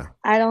 do it now.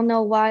 I don't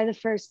know why the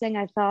first thing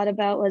I thought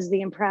about was the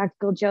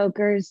Impractical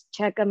Jokers.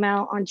 Check them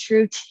out on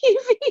True TV.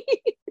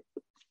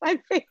 My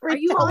favorite. Are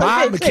you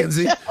Bye, television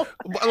Mackenzie. show.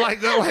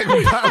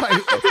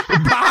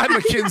 Bye,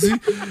 Mackenzie.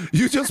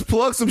 You just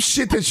plug some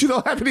shit that you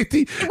don't have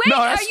anything. Wait, no,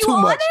 that's are you too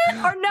on much. it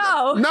or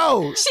no?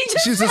 No, She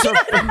just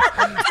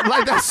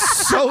like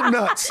that's so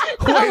nuts.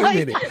 Wait a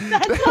minute.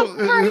 That's the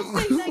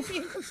first thing that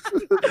came to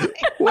my mind.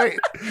 Wait,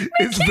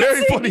 it's a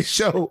very funny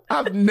show.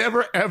 I've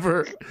never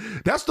ever.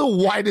 That's the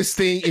whitest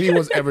thing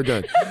anyone's ever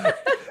done.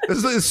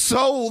 It's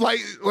so like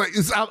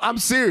I'm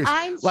serious.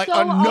 I'm like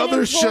so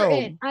another show.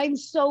 unimportant. I'm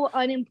so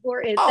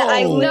unimportant. Oh. that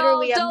I No,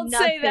 literally have don't say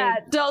nothing.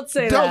 that. Don't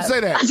say Don't that. say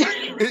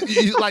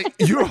that. Like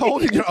you're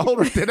holding your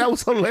older thing. That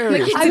was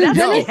hilarious. I was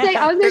Yo,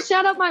 gonna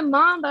shout out my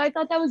mom, but I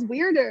thought that was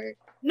weirder.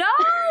 No,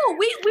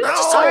 we were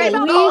just No, talking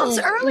about no. moms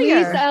earlier.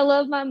 Lisa, I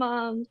love my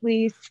mom.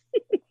 Please,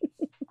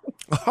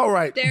 all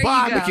right. There you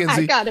Bye, go.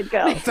 Mackenzie. I gotta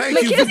go.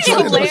 Thank you for Mackenzie's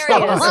joining us.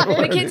 hilarious.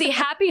 Mackenzie,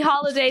 happy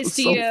holidays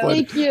to So you. funny.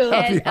 Thank you.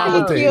 Happy And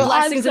holidays.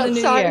 blessings I'm in the so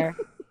new sorry. year.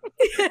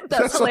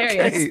 That's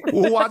hilarious. Okay.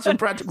 We're watching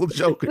Practical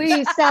Jokers.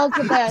 Please, sounds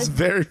the It's best.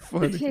 very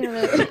funny. Damn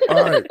it.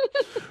 All right.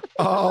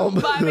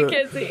 Bye,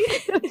 Mackenzie.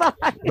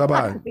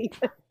 Bye-bye.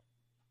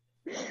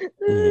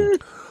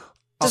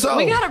 So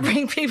we gotta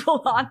bring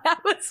people on. That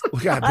was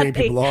we gotta bring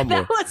funny. people on more.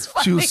 That was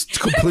funny. She was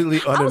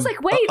completely I was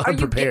like, wait, are you?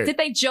 unprepared. Did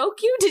they joke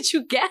you? Did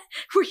you get?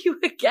 Were you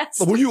a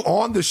guest? Were you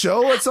on the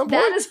show at some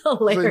point? That is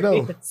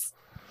hilarious.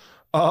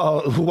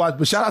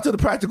 But shout out to the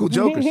Practical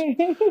Jokers,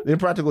 the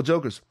Impractical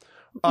Jokers.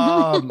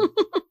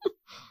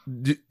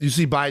 You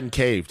see Biden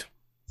caved.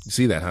 You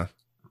see that, huh?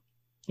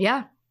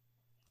 Yeah,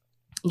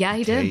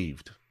 he did.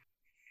 Caved.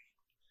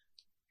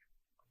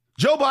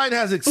 Joe Biden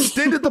has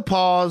extended the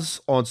pause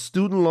on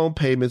student loan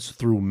payments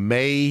through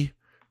May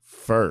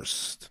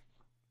 1st.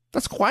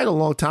 That's quite a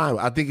long time.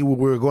 I think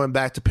we're going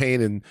back to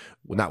paying in,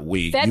 well, not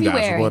we, you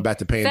guys are going back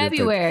to paying in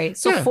February.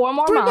 So yeah, 4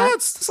 more 3 months.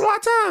 months. That's a lot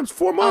of times.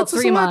 4 months. 3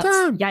 That's a lot months. of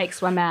time.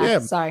 Yikes, my math. Yeah.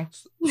 Sorry.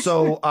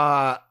 So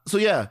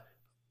yeah.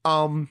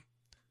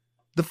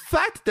 The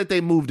fact that they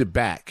moved it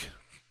back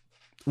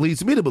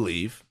leads me to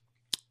believe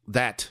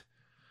that,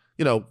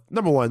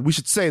 number one, we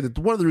should say that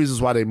one of the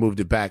reasons why they moved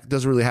it back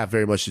doesn't really have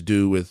very much to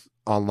do with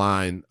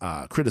online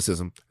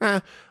criticism.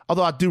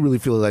 Although I do really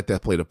feel like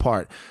that played a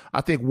part.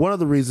 I think one of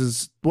the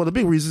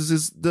big reasons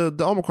is the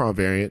Omicron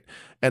variant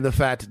and the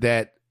fact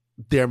that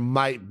there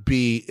might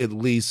be at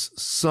least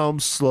some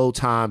slow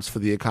times for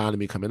the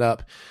economy coming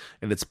up.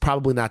 And it's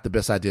probably not the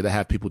best idea to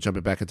have people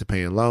jumping back into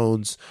paying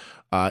loans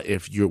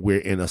if we're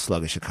in a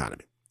sluggish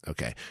economy.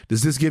 Okay.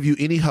 Does this give you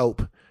any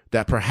hope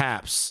that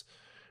perhaps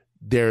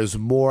there's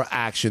more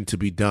action to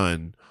be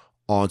done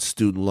on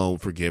student loan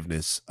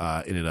forgiveness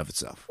in and of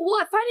itself? Well,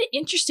 I find it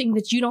interesting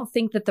that you don't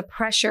think that the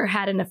pressure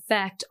had an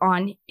effect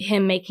on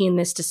him making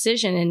this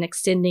decision and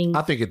extending.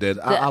 I think it did.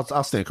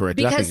 I'll stand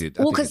corrected.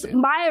 Because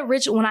my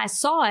original, when I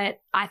saw it,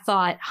 I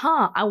thought,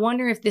 I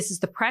wonder if this is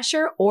the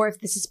pressure or if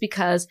this is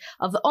because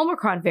of the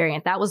Omicron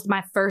variant. That was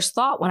my first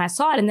thought when I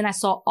saw it. And then I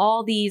saw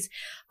all these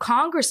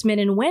congressmen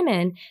and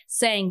women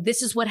saying,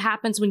 this is what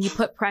happens when you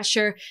put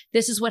pressure.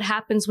 This is what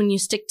happens when you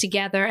stick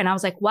together. And I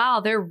was like,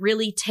 wow, they're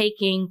really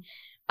taking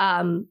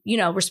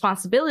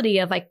responsibility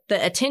of like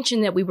the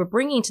attention that we were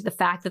bringing to the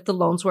fact that the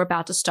loans were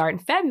about to start in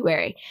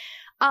February.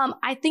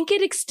 I think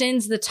it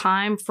extends the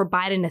time for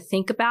Biden to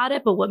think about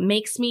it. But what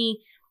makes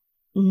me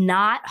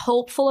not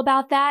hopeful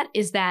about that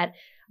is that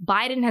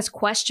Biden has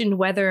questioned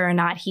whether or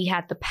not he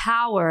had the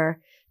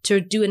power to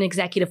do an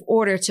executive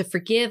order to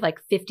forgive like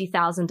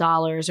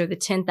 $50,000 or the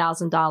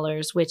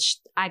 $10,000, which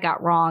I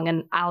got wrong.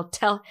 And I'll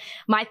tell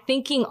my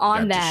thinking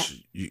on that.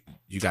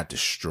 You got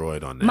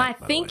destroyed on that. My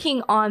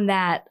thinking on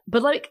that,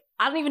 but like,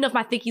 I don't even know if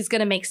my thinking is going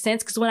to make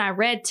sense because when I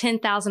read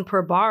 10,000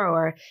 per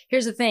borrower,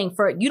 here's the thing: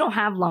 you don't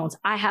have loans,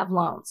 I have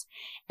loans,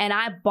 and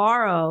I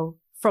borrow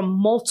from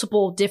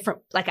multiple different,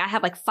 like I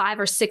have like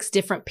 5 or 6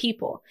 different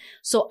people.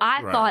 So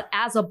I thought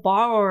as a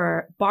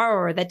borrower,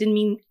 that didn't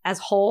mean as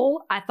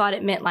whole. I thought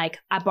it meant like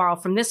I borrow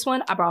from this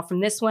one, I borrow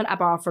from this one, I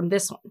borrow from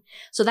this one.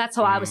 So that's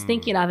how I was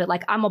thinking of it.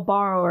 Like I'm a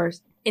borrower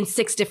in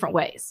 6 different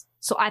ways.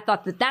 So I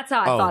thought that's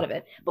how I thought of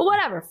it. But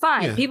whatever,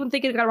 fine. Yeah. People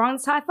think it got wrong.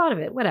 That's how I thought of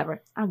it.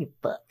 Whatever. I don't give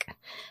a fuck.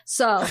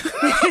 So,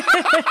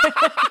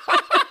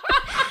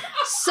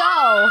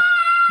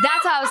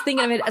 that's how I was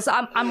thinking of it. So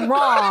I'm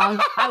wrong.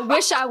 I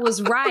wish I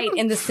was right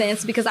in the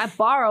sense because I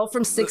borrow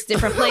from 6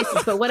 different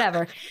places, but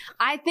whatever.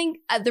 I think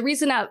the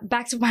reason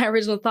back to my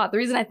original thought, the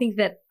reason I think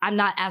that I'm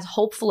not as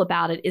hopeful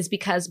about it is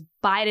because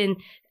Biden,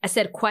 I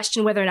said,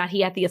 questioned whether or not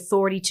he had the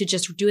authority to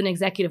just do an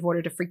executive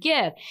order to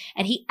forgive.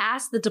 And he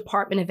asked the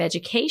Department of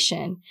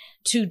Education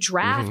to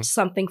draft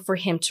something for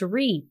him to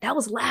read. That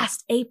was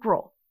last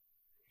April.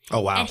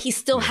 Oh, wow. And he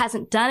still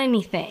hasn't done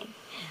anything.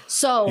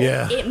 So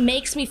it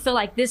makes me feel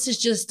like this is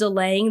just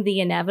delaying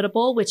the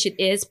inevitable, which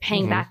it is,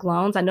 paying back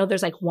loans. I know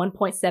there's like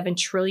 $1.7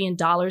 trillion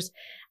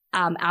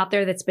out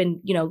there that's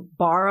been,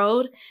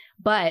 borrowed.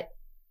 But,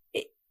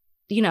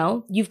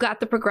 you've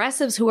got the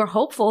progressives who are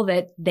hopeful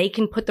that they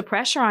can put the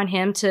pressure on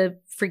him to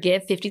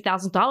forgive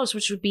 $50,000,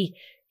 which would be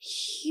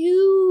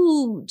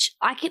huge.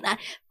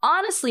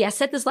 Honestly, I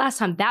said this last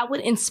time, that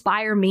would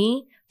inspire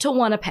me to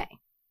want to pay.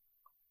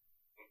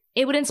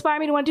 It would inspire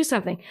me to want to do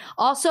something.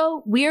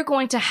 Also, we are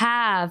going to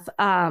have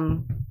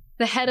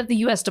the head of the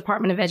U.S.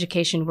 Department of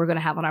Education we're going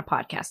to have on our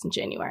podcast in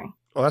January.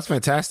 Oh, that's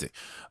fantastic.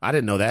 I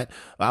didn't know that.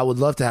 I would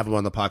love to have him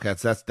on the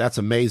podcast. That's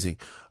amazing.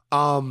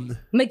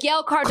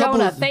 Miguel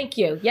Cardona, thank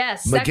you.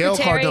 Yes, Miguel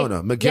Secretary.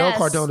 Cardona. Miguel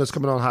Cardona is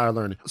coming on Higher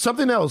Learning.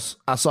 Something else,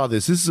 I saw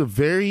this. This is a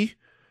very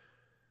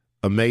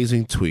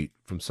amazing tweet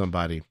from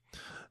somebody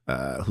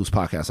whose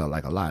podcast I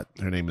like a lot.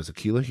 Her name is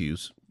Akilah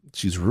Hughes.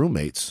 She's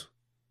roommates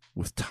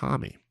with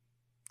Tommy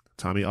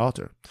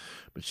Alter,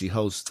 but she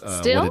hosts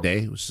What a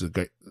Day, which is a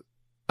great.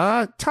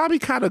 Tommy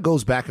kind of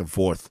goes back and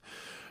forth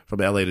from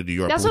LA to New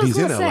York. That's but what I was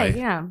he's in gonna LA. say.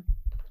 Yeah,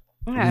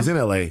 okay. He's in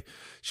LA.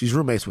 She's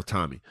roommates with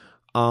Tommy.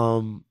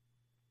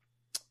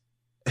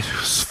 It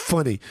was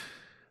funny.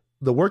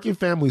 The Working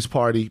Families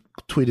Party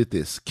tweeted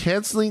this: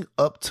 canceling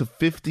up to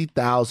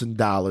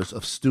 $50,000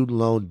 of student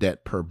loan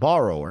debt per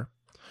borrower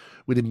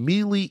would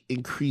immediately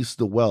increase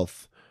the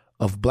wealth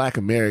of Black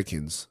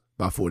Americans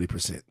by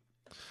 40%.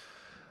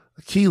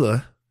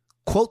 Akilah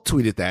quote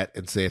tweeted that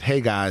and said,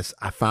 "Hey guys,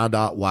 I found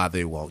out why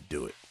they won't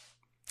do it."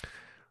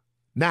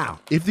 Now,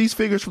 if these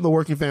figures from the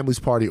Working Families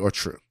Party are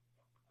true,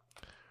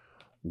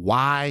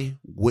 why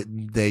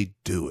wouldn't they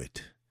do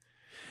it?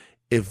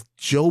 If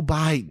Joe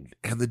Biden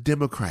and the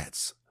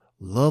Democrats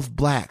love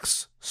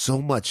blacks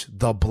so much,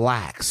 the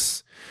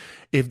blacks,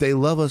 if they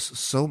love us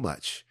so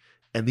much,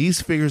 and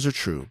these figures are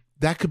true,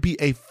 that could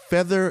be a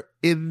feather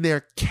in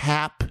their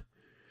cap.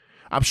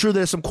 I'm sure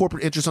there's some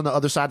corporate interests on the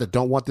other side that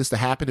don't want this to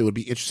happen. It would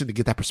be interesting to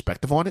get that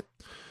perspective on it,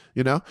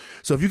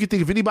 So if you can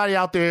think of anybody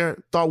out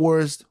there, Thought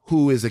Wars,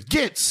 who is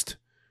against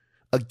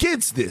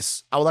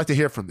this, I would like to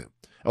hear from them.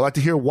 I would like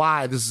to hear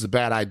why this is a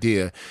bad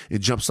idea in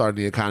jumpstarting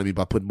the economy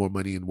by putting more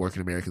money in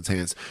working Americans'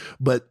 hands.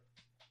 But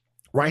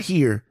right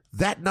here,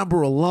 that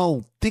number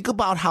alone, think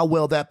about how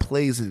well that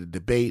plays in the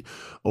debate,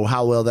 or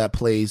how well that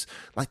plays.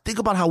 Think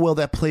about how well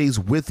that plays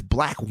with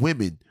Black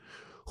women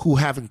who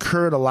have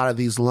incurred a lot of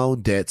these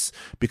loan debts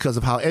because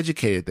of how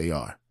educated they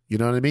are. You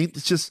know what I mean?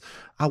 It's just,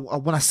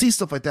 when I see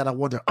stuff like that, I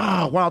wonder,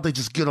 why don't they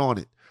just get on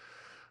it?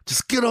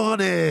 Just get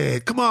on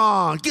it. Come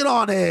on, get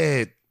on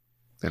it.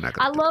 They're not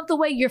gonna I love the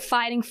way you're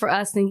fighting for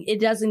us and it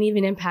doesn't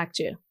even impact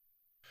you.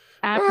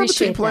 I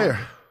appreciate I'm a team player.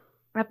 that.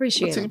 I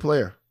appreciate I'm a team it.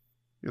 player.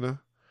 You know?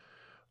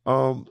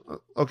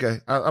 Okay.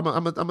 I'm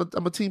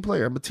a team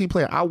player. I'm a team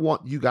player. I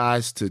want you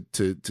guys to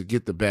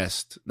get the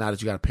best. Now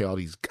that you got to pay all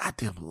these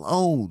goddamn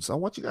loans, I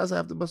want you guys to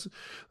have the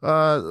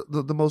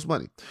most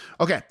money.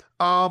 Okay.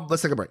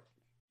 Let's take a break.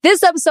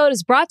 This episode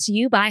is brought to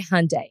you by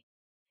Hyundai.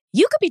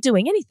 You could be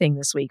doing anything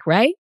this week,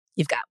 right?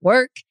 You've got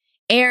work,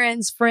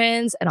 errands,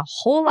 friends, and a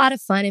whole lot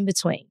of fun in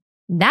between.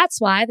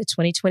 That's why the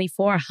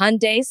 2024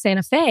 Hyundai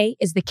Santa Fe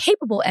is the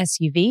capable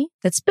SUV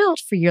that's built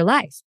for your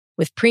life.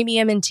 With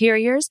premium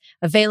interiors,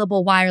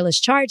 available wireless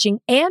charging,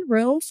 and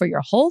room for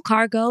your whole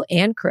cargo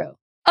and crew.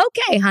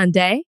 Okay,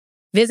 Hyundai.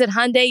 Visit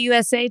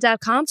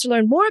HyundaiUSA.com to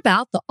learn more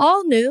about the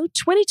all-new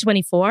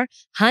 2024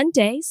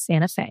 Hyundai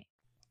Santa Fe.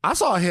 I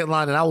saw a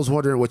headline and I was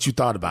wondering what you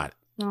thought about it.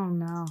 Oh,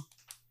 no.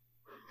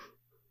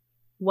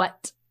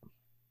 What?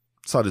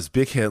 Saw this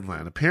big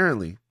headline.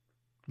 Apparently,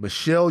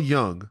 Michelle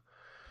Young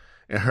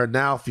and her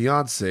now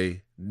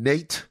fiance,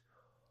 Nate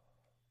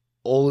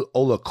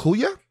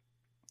Olakuya,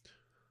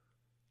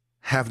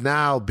 have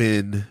now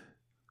been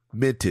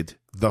minted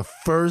the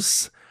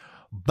first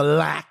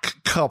black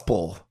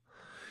couple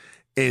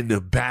in the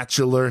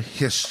Bachelor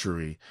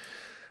history.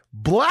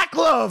 Black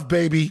love,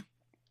 baby,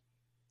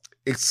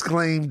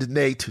 exclaimed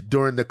Nate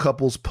during the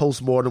couple's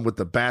postmortem with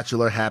the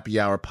Bachelor Happy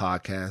Hour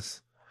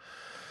podcast.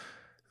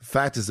 The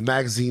fact is, the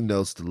magazine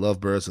notes the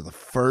Lovebirds are the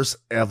first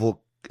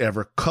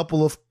ever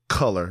couple of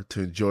color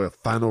to enjoy a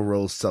final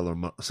rose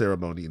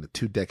ceremony in the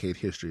 2-decade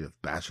history of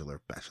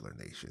Bachelor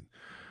Nation.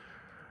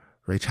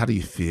 Rach, how do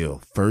you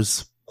feel?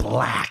 First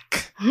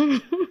black.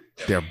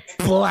 They're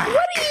black.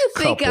 What do you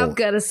think couple. I'm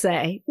gonna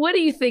say? What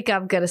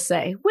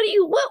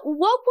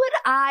would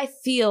I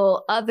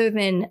feel other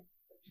than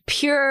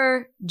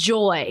pure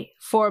joy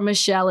for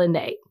Michelle and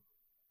Nate?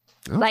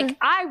 Okay. Like,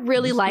 I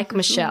really like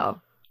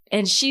Michelle.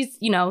 And she's,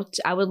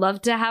 I would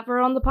love to have her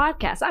on the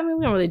podcast. I mean,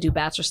 we don't really do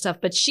Bachelor stuff,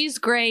 but she's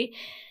great.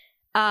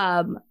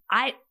 I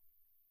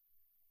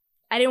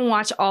didn't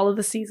watch all of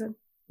the season,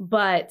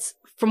 but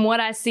from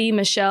what I see,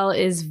 Michelle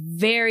is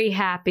very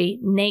happy.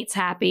 Nate's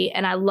happy.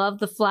 And I love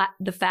the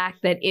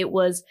fact that it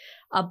was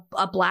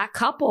a black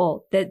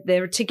couple, that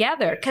they're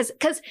together. Cause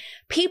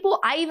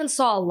people, I even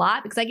saw a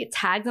lot, because I get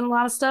tagged in a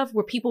lot of stuff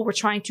where people were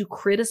trying to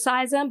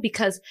criticize them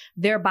because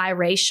they're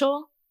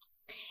biracial.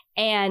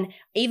 And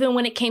even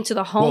when it came to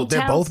the hometowns. Well,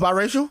 they're both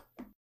biracial?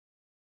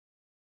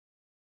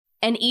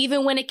 And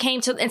even when it came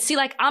to, and see,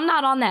 like, I'm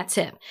not on that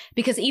tip,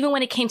 because even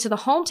when it came to the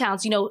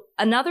hometowns,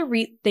 another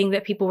thing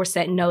that people were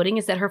noting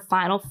is that her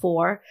final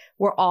four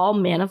were all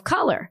men of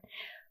color.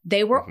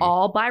 They were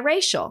all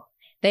biracial.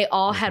 They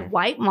all had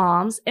white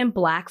moms and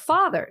black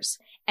fathers.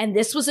 And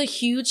this was a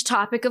huge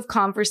topic of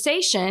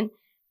conversation,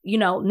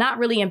 not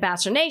really in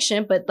Bachelor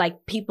Nation, but like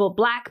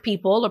black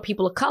people or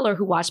people of color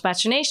who watch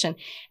Bachelor Nation.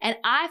 And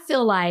I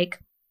feel like,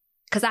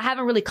 because I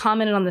haven't really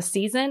commented on the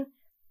season,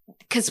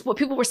 because what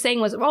people were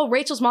saying was,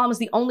 Rachel's mom is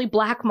the only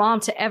black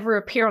mom to ever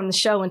appear on the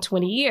show in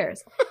 20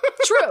 years.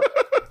 True.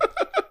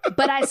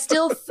 But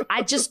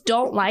I just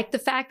don't like the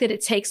fact that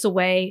it takes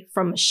away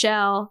from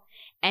Michelle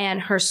and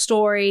her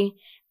story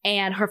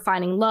and her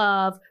finding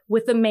love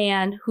with a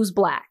man who's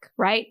black,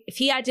 right? If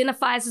he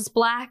identifies as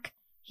black,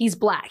 he's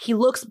black. He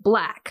looks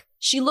black.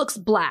 She looks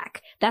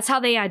black. That's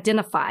how they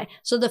identify.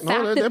 So the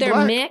fact that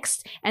they're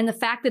mixed and the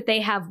fact that they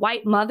have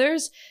white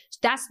mothers,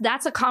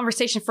 that's a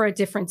conversation for a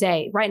different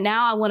day. Right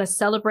now, I want to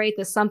celebrate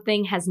that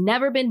something has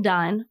never been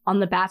done on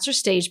the Bachelor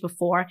stage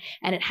before,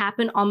 and it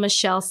happened on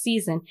Michelle's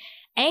season.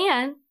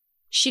 And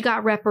she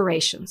got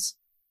reparations.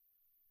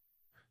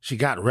 She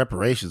got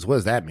reparations. What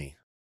does that mean?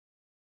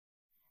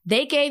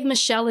 They gave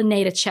Michelle and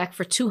Nate a check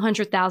for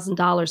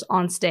 $200,000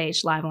 on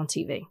stage, live on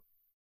TV.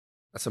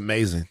 That's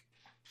amazing.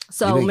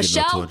 So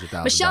Michelle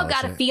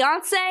got a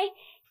fiance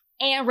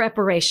and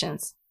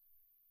reparations.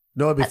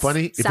 No, it'd be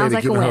funny if they'd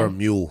have given her a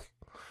mule.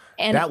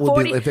 And that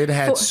would be if they'd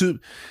had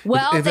soup.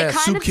 Well, if they had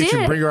kind soup of kitchen,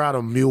 did. bring her out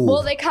a mule.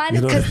 Well, they kind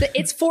of, because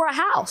it's for a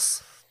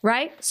house,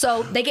 right?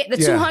 So they get the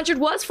 200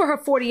 was for her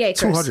 40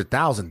 acres.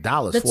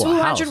 $200,000. The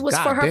 200 was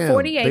for her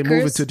 40 acres. They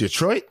moved to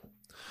Detroit.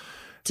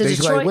 To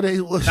Detroit,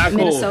 not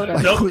Minnesota.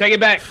 Cool. Nope, take it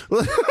back.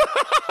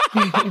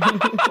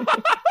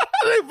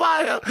 They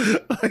buy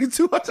like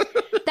 200.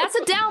 That's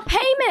a down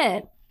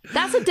payment.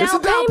 That's a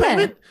down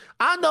payment.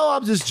 I know.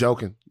 I'm just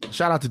joking.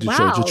 Shout out to Detroit.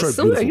 Wow, Detroit,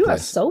 Suda, you place.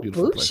 are so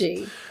Beautiful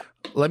bougie.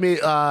 Let me.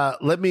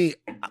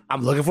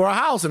 I'm looking for a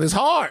house, and it's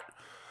hard,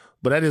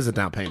 but that is a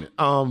down payment.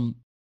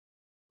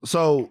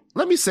 So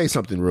let me say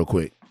something real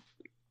quick,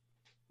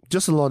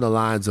 just along the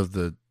lines of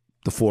the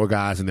four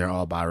guys, and they're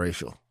all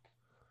biracial.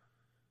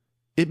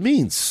 It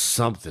means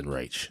something,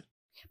 Rach.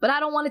 but I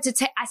don't want it to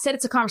take, I said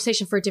it's a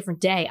conversation for a different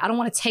day. I don't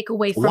want to take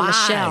away from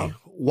Michelle.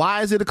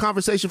 Why is it a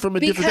conversation from a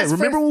different day? Because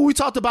Remember when we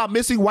talked about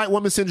missing white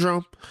woman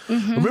syndrome?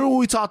 Remember when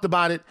we talked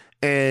about it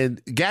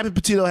and Gabby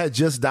Petito had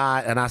just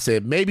died and I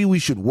said, maybe we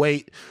should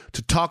wait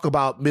to talk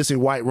about missing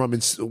white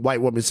woman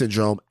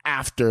syndrome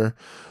after.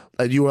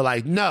 And you were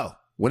like, no,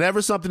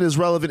 whenever something is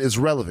relevant, it's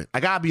relevant. I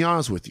got to be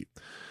honest with you.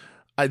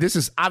 This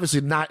is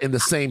obviously not in the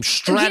same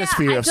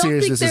stratosphere of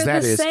seriousness as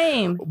that is.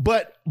 Same.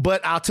 But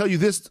I'll tell you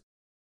this,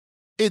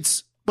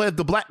 but if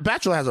the Black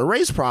Bachelor has a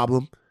race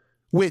problem,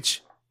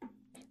 which,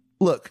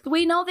 look.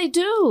 We know they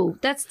do.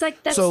 That's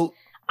so,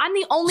 I'm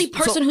the only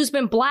person who's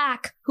been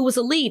black who was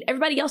a lead.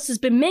 Everybody else has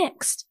been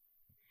mixed.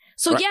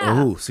 So right,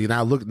 yeah. Oh, see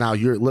now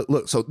you're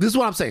look. So this is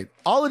what I'm saying.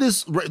 All of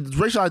this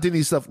racial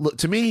identity stuff, look,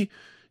 to me,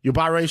 you're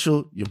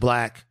biracial, you're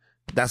black.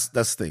 That's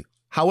the thing.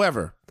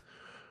 However,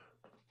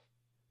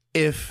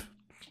 if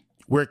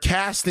we're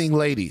casting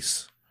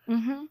ladies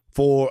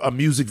for a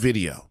music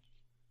video,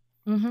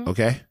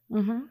 okay?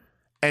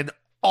 And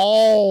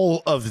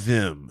all of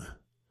them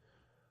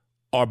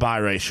are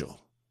biracial.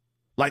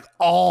 Like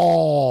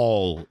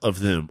all of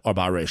them are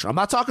biracial. I'm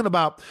not talking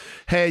about,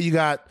 hey, you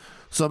got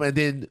some and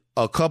then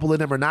a couple of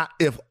them are not.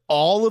 If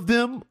all of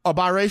them are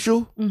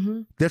biracial,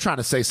 they're trying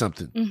to say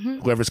something,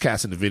 whoever's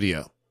casting the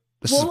video.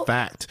 This is a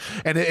fact.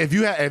 And if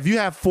you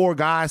have 4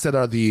 guys that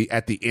are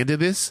at the end of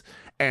this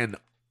and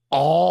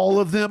all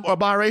of them are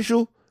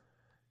biracial,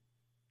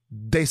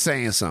 they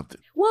saying something.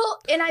 Well,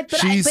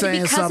 She's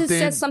saying because something. It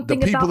says something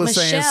the people about are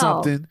saying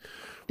Michelle, something.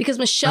 Because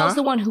Michelle's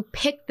the one who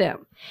picked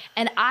them,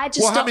 and I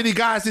just. Well, how many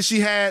guys did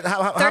she have?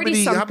 How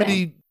many? How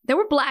many? There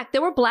were black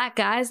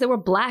guys. There were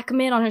black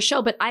men on her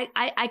show, but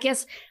I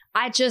guess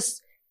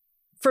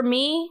for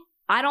me,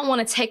 I don't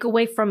want to take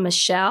away from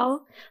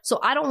Michelle. So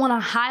I don't want to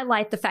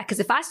highlight the fact, because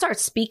if I start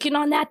speaking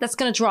on that, that's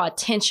going to draw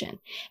attention.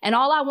 And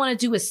all I want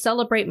to do is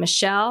celebrate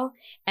Michelle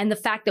and the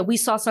fact that we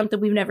saw something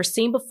we've never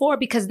seen before,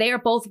 because they are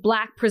both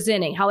black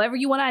presenting. However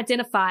you want to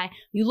identify,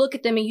 you look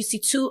at them and you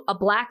see a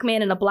black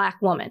man and a black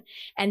woman.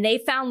 And they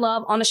found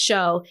love on a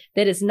show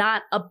that is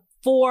not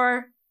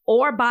for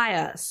or by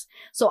us.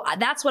 So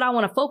that's what I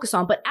want to focus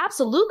on. But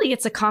absolutely,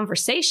 it's a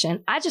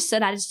conversation. I just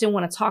said I just didn't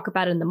want to talk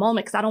about it in the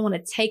moment because I don't want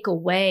to take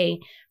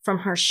away from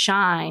her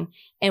shine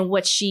and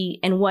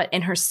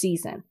in her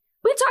season.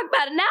 We can talk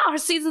about it now. Her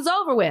season's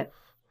over with.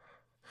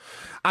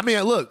 I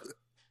mean, look,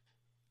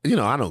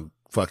 I don't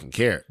fucking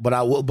care, but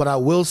I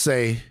will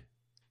say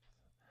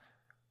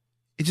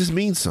it just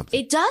means something.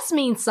 It does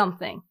mean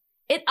something.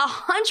 It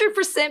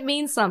 100%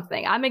 means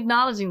something. I'm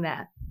acknowledging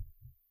that.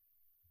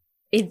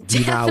 It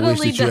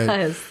definitely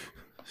does.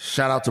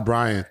 Shout out to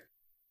Brian.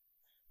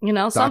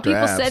 Some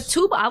people said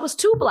I was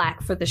too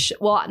black for the show.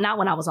 Well, not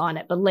when I was on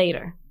it, but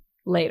later.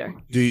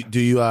 Do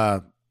you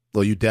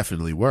well, you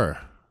definitely were,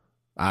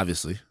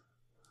 obviously.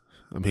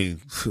 I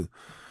mean,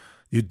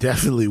 you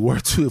definitely were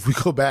too if we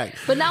go back.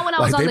 But not when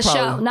I was on the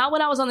show. Not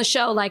when I was on the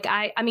show. Like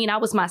I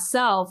was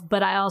myself,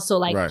 but I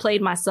also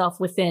played myself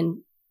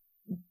within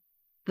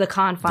the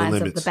confines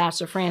of the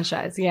Bachelor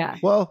franchise. Yeah.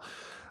 Well,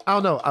 I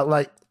don't know.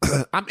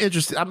 I'm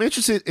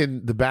interested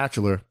in The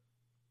Bachelor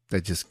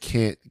that just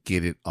can't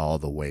get it all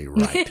the way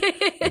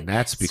right. And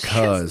that's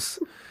because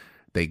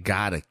they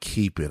gotta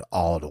keep it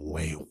all the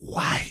way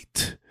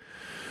white.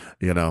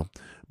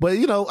 But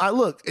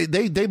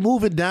they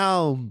moving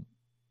down,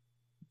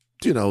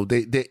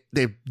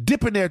 they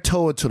dipping their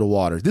toe into the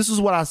water. This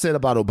is what I said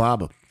about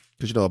Obama.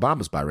 Because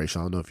Obama's biracial.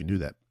 I don't know if you knew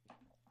that.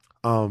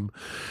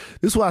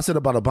 This is what I said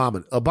about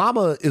Obama.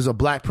 Obama is a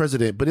black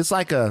president, but it's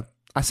like I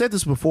said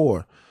this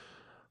before.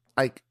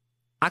 Like,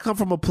 I come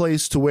from a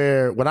place to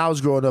where when I was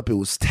growing up, it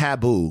was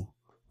taboo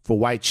for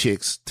white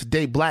chicks to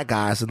date black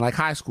guys in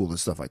high school and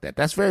stuff like that.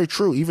 That's very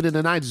true. Even in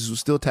the 90s, it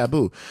was still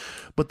taboo.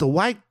 But the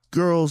white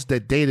girls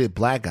that dated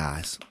black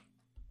guys,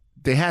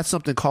 they had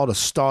something called a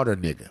starter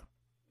nigga.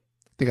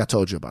 I think I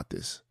told you about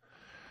this.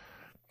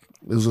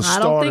 It was a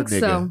starter nigga.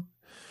 So.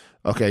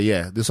 Okay,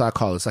 yeah. This is what I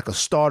call it. It's like a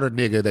starter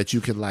nigga that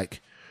you can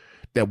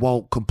that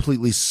won't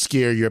completely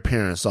scare your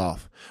parents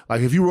off.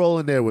 Like if you roll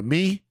in there with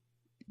me,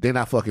 they're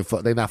not fucking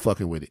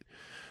with it.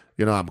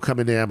 I'm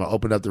coming there, I'm gonna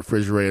open up the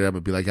refrigerator, I'm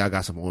gonna be like, y'all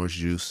got some orange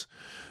juice.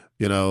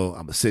 I'm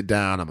gonna sit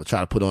down, I'm gonna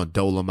try to put on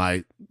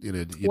Dolomite.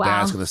 Your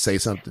dad's gonna say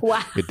something.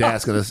 Wow. Your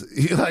dad's gonna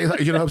you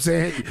know what I'm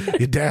saying?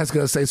 Your dad's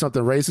gonna say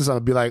something racist. I'm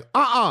gonna be like,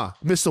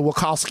 Mr.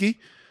 Wachowski.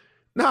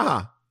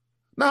 Nah,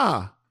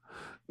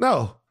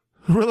 no,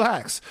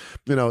 relax.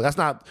 That's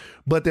not,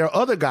 but there are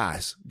other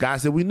guys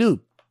that we knew.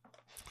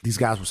 These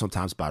guys were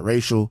sometimes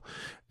biracial.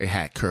 They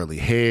had curly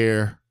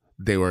hair.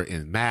 They were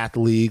in math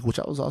league, which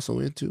I was also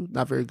into.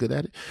 Not very good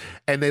at it.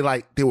 And they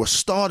were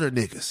starter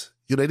niggas.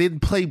 They didn't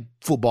play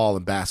football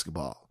and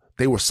basketball.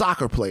 They were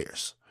soccer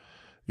players,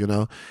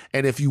 And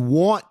if you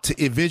want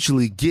to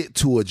eventually get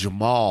to a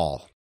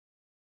Jamal,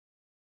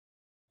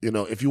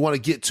 if you want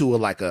to get to a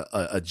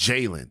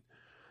Jalen,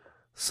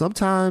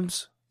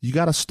 sometimes you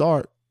got to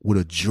start with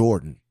a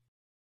Jordan.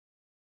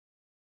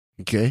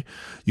 Okay?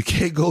 You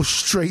can't go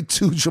straight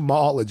to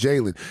Jamal or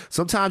Jalen.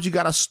 Sometimes you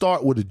got to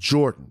start with a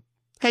Jordan.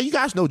 Hey, you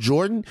guys know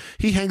Jordan.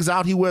 He hangs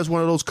out. He wears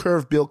one of those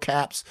curved bill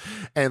caps,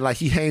 and like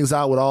he hangs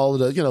out with all of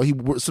the, he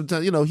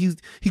sometimes,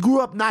 he grew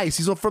up nice.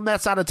 He's from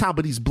that side of town,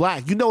 but he's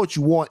black. You know what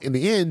you want in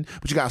the end,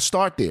 but you got to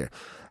start there.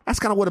 That's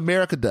kind of what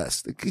America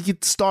does. They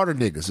get starter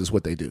niggas is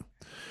what they do.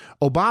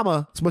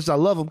 Obama, as much as I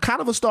love him,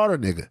 kind of a starter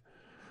nigga.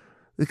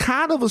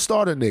 Kind of a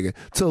starter nigga.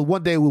 Till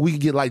one day when we can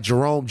get like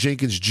Jerome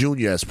Jenkins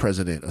Jr. as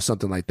president or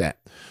something like that,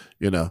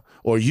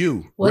 or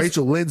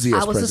Rachel Lindsay as president.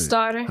 I was a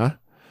starter. Huh?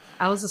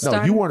 I was a starter.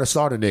 No, you weren't a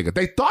starter nigga.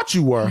 They thought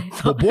you were,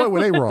 but boy,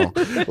 were they wrong.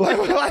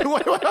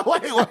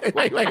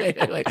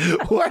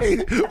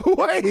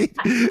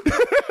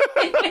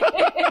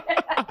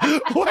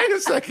 Wait a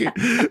second.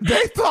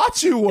 They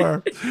thought you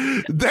were.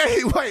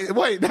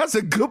 Wait, that's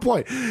a good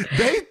point.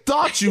 They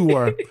thought you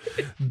were.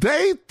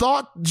 They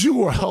thought you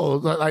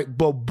were.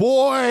 But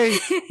boy,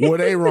 were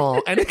they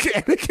wrong. And it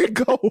can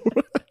go.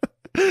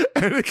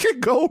 And it can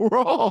go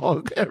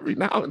wrong every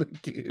now and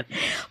again.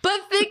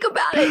 But think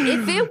about it.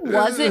 If it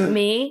wasn't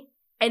me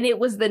and it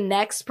was the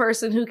next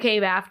person who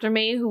came after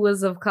me who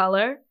was of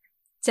color,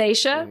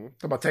 Tasha.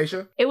 How about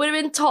Tasha? It would have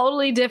been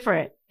totally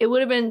different. Yeah.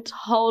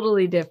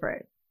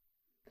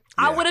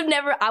 I would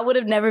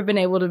have never been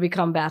able to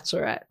become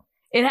Bachelorette.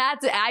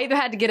 I either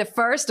had to get it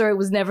first or it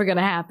was never going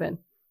to happen.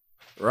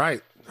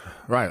 Right.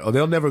 Oh,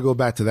 they'll never go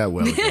back to that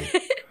well again.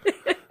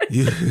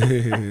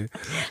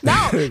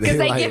 No,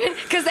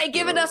 because they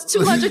given us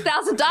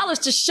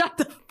 $200,000 to shut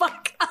the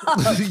fuck up.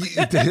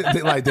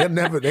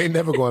 they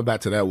never going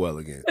back to that well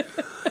again.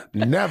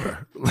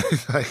 Never.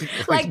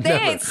 They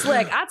ain't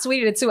slick. I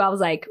tweeted it too. I was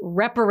like,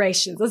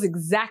 reparations. That's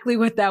exactly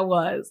what that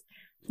was.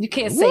 You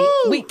can't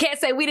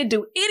say we didn't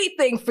do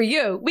anything for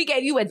you. We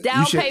gave you a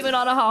down payment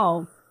on a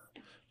home.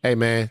 Hey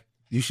man,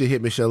 you should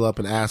hit Michelle up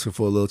and ask her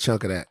for a little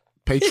chunk of that.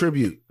 Pay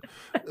tribute.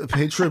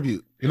 Pay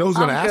tribute. You know who's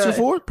going to ask her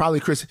for it? Probably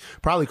Chris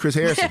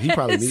Harrison. He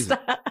probably needs it.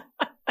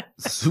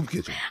 Soup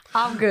Kitchen.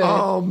 I'm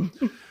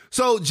good.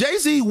 So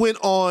Jay-Z went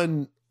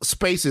on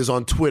Spaces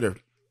on Twitter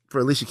for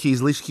Alicia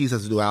Keys. Alicia Keys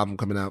has a new album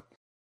coming out.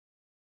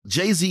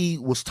 Jay-Z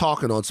was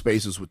talking on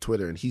Spaces with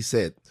Twitter, and he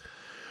said,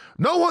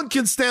 "No one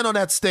can stand on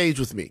that stage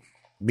with me,"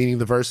 meaning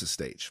the Versus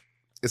stage.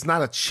 "It's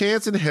not a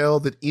chance in hell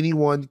that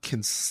anyone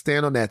can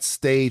stand on that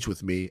stage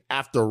with me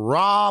after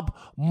Rob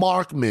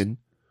Markman,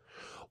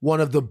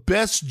 one of the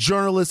best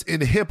journalists in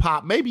hip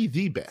hop, maybe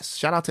the best.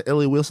 Shout out to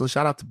Elliot Wilson,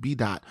 shout out to B.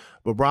 Dot.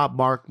 But Rob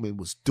Markman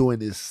was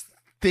doing his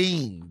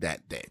thing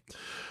that day.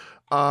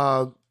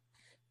 Shout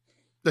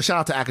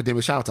out to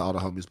Academic, shout out to all the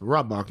homies, but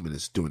Rob Markman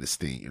is doing his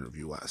thing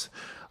interview-wise.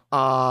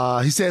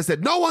 He says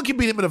that no one can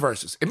beat him in the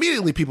verses.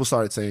 Immediately people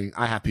started saying,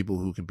 I have people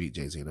who can beat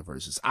Jay-Z in the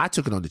verses. I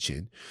took it on the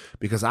chin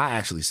because I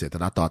actually said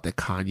that I thought that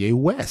Kanye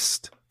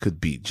West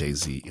could beat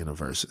Jay-Z in the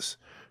verses.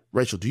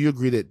 Rachel, do you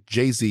agree that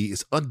Jay-Z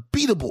is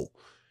unbeatable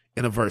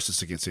in a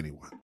versus against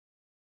anyone?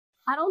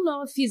 I don't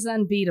know if he's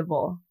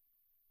unbeatable.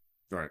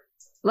 Right.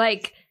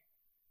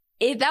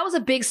 That was a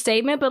big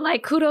statement, but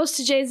kudos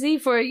to Jay-Z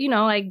for,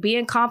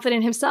 being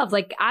confident himself.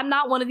 I'm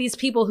not one of these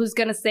people who's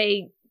going to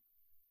say,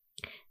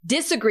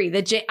 disagree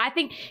that I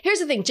think, here's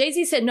the thing.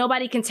 Jay-Z said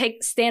nobody can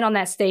stand on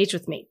that stage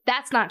with me.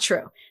 That's not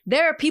true.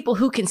 There are people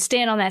who can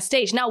stand on that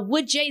stage. Now,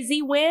 would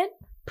Jay-Z win?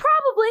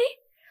 Probably.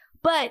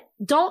 But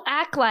don't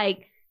act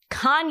like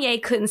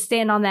Kanye couldn't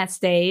stand on that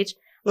stage.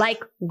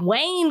 Like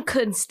Wayne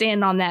couldn't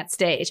stand on that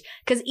stage.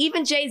 Because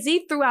even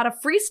Jay-Z threw out a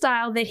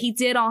freestyle that he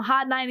did on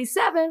Hot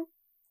 97.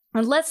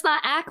 And let's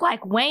not act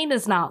like Wayne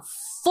is not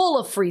full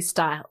of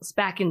freestyles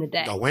back in the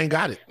day. Oh, Wayne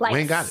got it.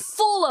 Wayne got it.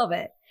 Full of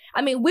it.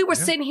 I mean, we were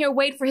sitting here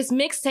waiting for his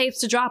mixtapes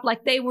to drop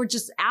like they were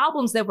just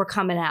albums that were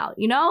coming out,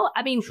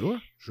 I mean, sure.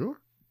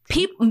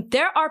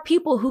 There are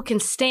people who can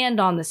stand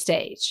on the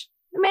stage.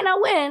 They may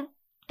not win.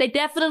 They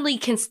definitely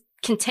can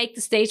take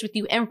the stage with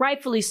you, and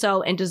rightfully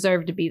so, and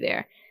deserve to be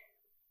there.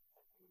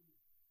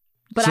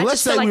 But I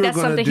just feel like that's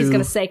something he's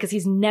going to say because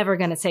he's never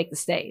going to take the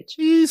stage.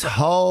 He's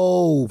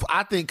Hove.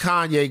 I think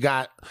Kanye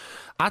got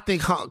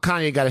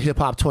a hip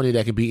hop 20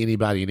 that can beat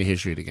anybody in the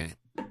history of the game.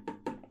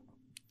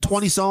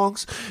 20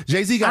 songs.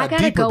 Jay-Z got a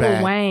deeper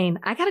bag.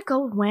 I gotta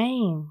go with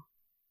Wayne.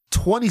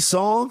 20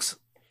 songs?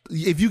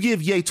 If you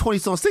give Ye 20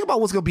 songs, think about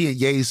what's going to be in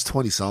Ye's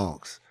 20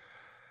 songs.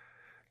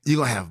 You're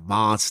going to have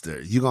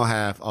Monster. You're going to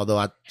have,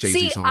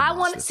 Jay-Z's on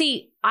Monster.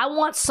 I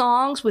want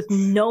songs with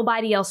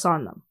nobody else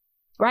on them.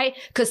 Right?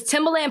 Because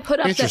Timbaland put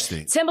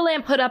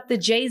up the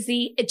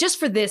Jay-Z, just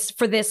for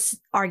this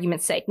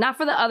argument's sake, not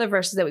for the other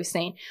verses that we've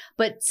seen,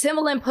 but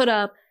Timbaland put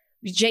up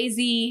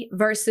Jay-Z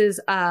versus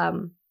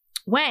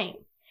Wayne.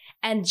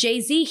 And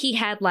Jay-Z, he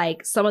had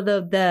some of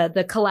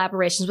the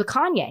collaborations with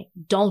Kanye.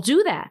 Don't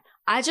do that.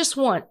 I just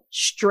want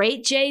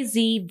straight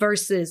Jay-Z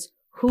versus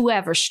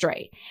whoever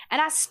straight. And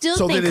I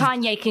still think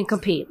Kanye can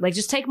compete.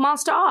 Just take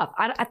Monster off.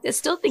 I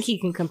still think he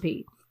can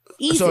compete.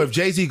 Easy. So if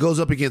Jay-Z goes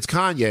up against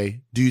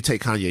Kanye, do you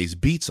take Kanye's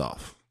beats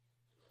off?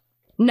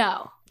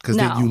 No. Because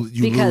then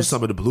you lose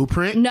some of the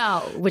Blueprint? No,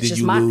 which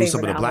is my favorite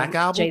some of the Black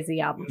album?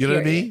 Jay-Z album. You know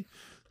what I mean?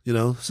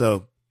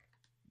 So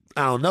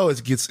I don't know.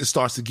 It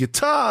starts to get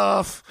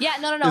tough. Yeah,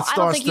 no. I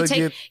don't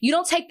think you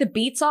don't take the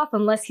beats off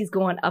unless he's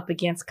going up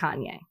against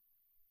Kanye.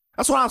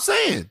 That's what I'm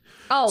saying.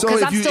 Oh, So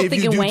because if I'm you- still if you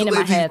thinking do- Wayne in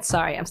my if you- head.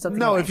 Sorry, I'm still thinking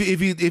No, Wayne.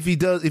 if he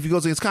goes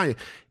against Kanye,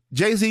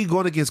 Jay-Z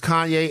going against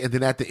Kanye, and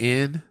then at the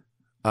end,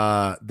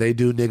 they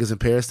do Niggas in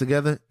Paris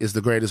together is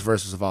the greatest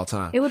verses of all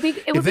time. It would be.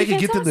 It would If they be can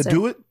get them to fantastic.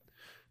 do it,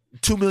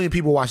 2 million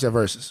people watch that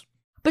verses.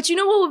 But you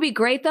know what would be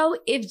great though?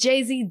 If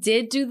Jay-Z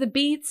did do the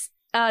beats,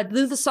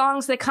 do the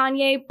songs that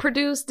Kanye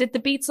produced, did the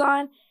beats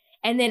on,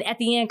 and then at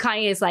the end,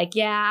 Kanye is like,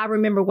 yeah, I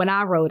remember when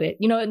I wrote it.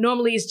 You know,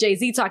 normally it's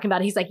Jay-Z talking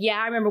about it. He's like, yeah,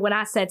 I remember when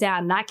I sat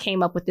down and I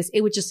came up with this.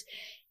 It would just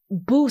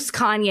boost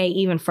Kanye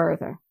even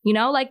further. You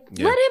know, like,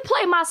 Yeah. let him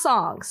play my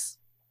songs.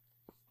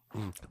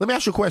 Let me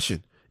ask you a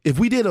question. If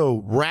we did a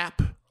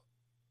rap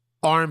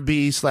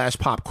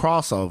R&B/pop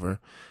crossover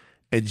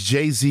and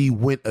Jay-Z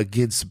went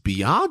against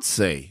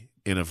Beyonce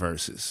in a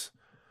versus,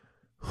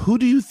 who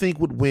do you think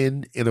would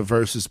win in a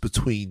versus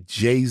between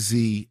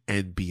Jay-Z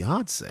and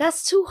Beyonce?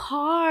 That's too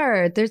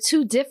hard. They're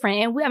too different.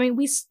 And they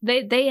have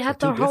They're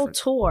their too whole different.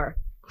 tour.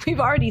 We've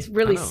already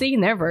really I know.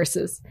 seen their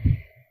verses.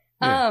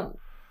 Yeah.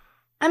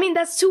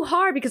 That's too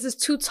hard because it's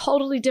two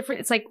totally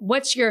different. It's like,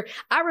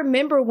 I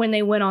remember when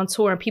they went on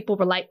tour and people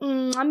were like,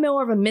 I'm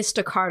more of a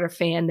Mr. Carter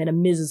fan than a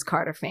Mrs.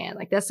 Carter fan.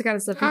 Like that's the kind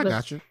of stuff. I people-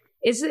 got you.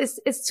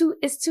 It's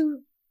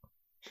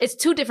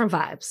two different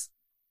vibes.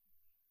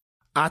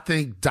 I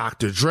think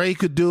Dr. Dre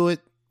could do it.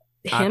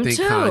 I Him think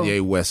too.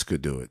 Kanye West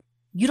could do it.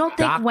 You don't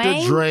think Dr.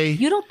 Wayne? Dre,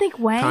 You don't think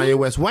Wayne? Kanye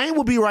West. Wayne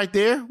will be right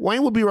there.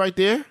 Wayne will be right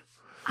there.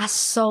 I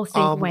so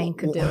think Wayne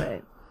could do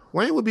it.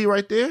 Wayne would be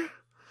right there.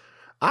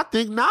 I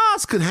think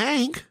Nas could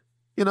hang.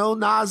 You know,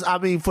 Nas, I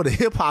mean, for the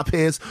hip hop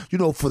heads,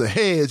 for the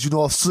heads, you know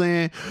what I'm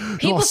saying? You know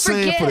People what I'm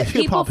saying? forget. For the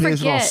hip hop People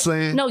heads, you know what I'm forget.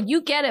 saying? No,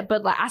 you get it.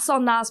 But like, I saw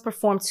Nas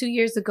perform 2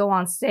 years ago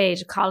on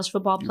stage, college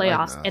football You like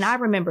playoffs, Nas. and I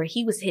remember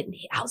he was hitting.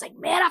 I was like,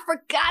 man, I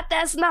forgot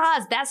that's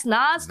Nas. That's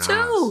Nas too.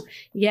 Nas.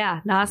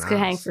 Yeah, Nas could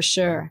hang Nas. for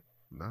sure.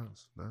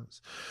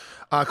 Nice.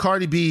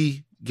 Cardi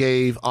B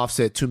gave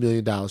Offset $2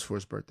 million for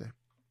his birthday.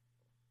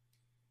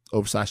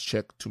 Oversized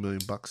check, $2 million.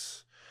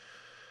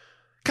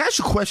 Can I ask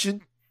you a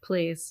question?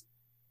 Please.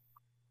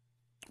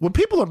 When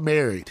people are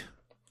married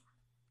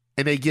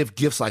and they give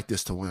gifts like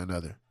this to one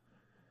another,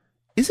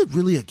 is it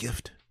really a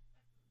gift?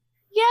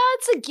 Yeah,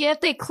 it's a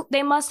gift.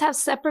 They must have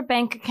separate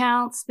bank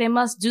accounts. They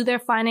must do their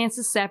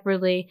finances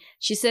separately.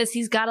 She says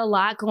he's got a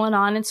lot going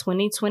on in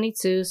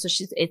 2022, so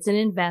it's an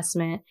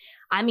investment.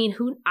 I mean,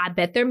 I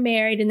bet they're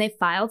married and they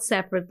filed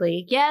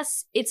separately.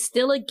 Yes, it's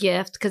still a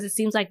gift because it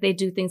seems like they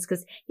do things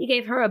because he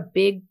gave her a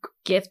big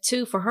gift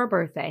too for her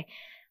birthday.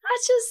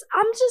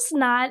 I'm just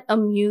not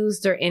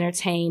amused or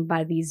entertained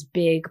by these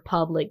big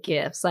public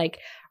gifts. Like,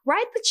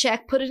 write the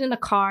check, put it in a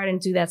card,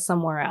 and do that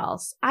somewhere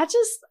else.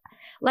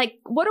 Like,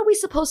 what are we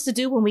supposed to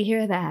do when we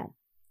hear that?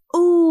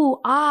 Ooh,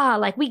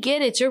 like, we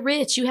get it. You're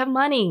rich. You have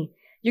money.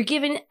 You're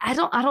giving. I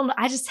don't know.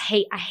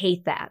 I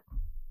hate that.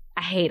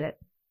 I hate it.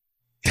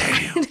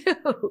 Damn.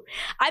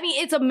 I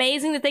mean, it's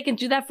amazing that they can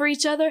do that for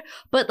each other,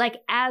 but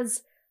like,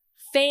 as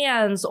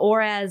fans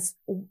or as,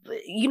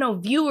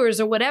 viewers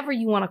or whatever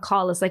you want to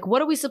call us, like,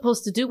 what are we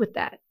supposed to do with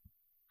that?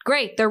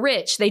 Great. They're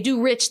rich. They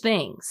do rich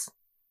things.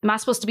 Am I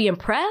supposed to be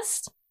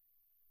impressed?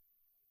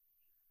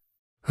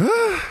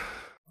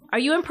 Are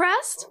you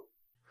impressed?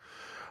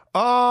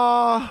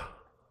 I'm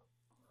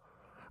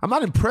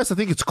not impressed. I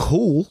think it's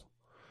cool.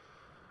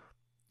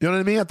 You know what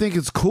I mean? I think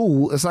it's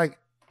cool. It's like,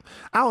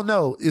 I don't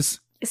know. It seems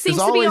it's to be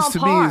always on to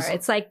me par. is-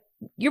 It's like,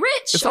 you're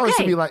rich. It's always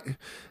to Okay. be like,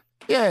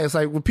 yeah, it's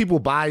like when people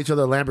buy each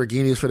other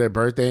Lamborghinis for their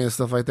birthday and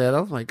stuff like that.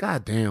 I'm like,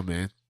 God damn,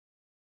 man.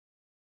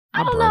 I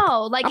I'm don't broke.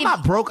 know. Like, I'm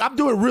not broke. I'm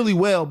doing really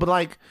well, but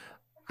like,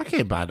 I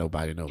can't buy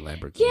nobody no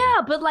Lamborghini.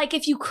 yeah, but like,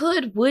 if you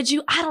could, would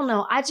you? I don't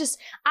know. I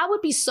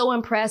would be so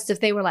impressed if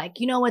they were like,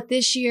 you know what,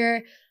 this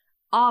year,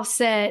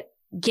 Offset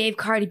gave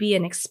Cardi B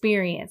an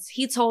experience.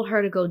 He told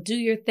her to go do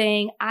your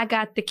thing. I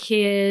got the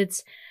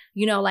kids.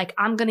 Like,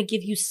 I'm going to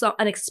give you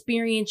an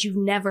experience you've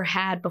never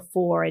had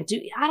before. And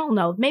I don't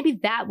know, maybe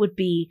that would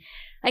be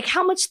like,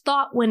 how much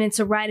thought went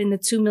into writing the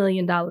 $2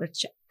 million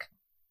check?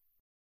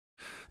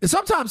 It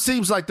sometimes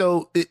seems like,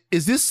 though,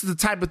 is this the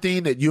type of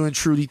thing that you and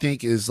Trudy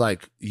think is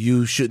like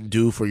you shouldn't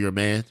do for your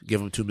man?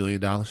 Give him $2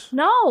 million?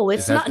 No,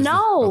 it's Is that- not. is that-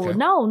 No,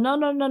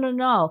 okay.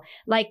 no.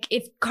 Like,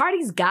 if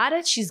Cardi's got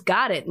it, she's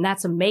got it. And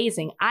that's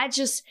amazing. I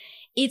guess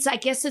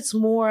it's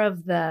more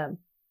of the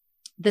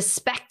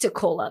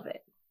spectacle of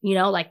it.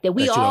 Like that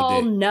we That you don't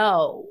all dig.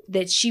 know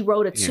that she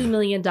wrote a $2 Yeah.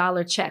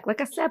 million check. Like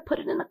I said, put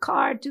it in a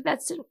card, do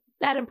that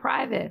in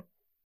private.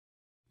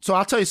 So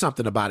I'll tell you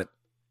something about it.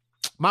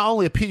 My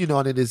only opinion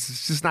on it is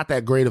it's just not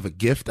that great of a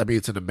gift. I mean,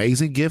 it's an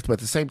amazing gift, but at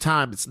the same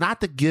time, it's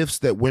not the gifts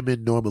that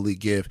women normally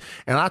give.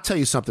 And I'll tell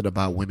you something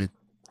about women.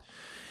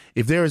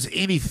 If there is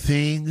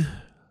anything,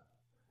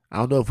 I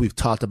don't know if we've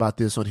talked about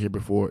this on here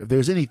before, if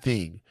there's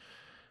anything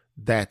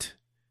that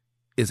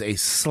is a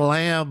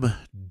slam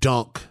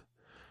dunk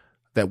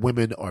that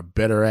women are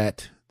better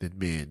at than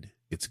men,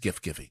 it's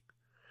gift giving.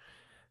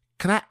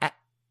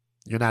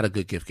 You're not a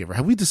good gift giver.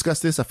 Have we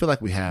discussed this? I feel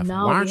like we have.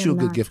 No, Why aren't we you a have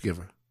good not. gift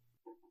giver?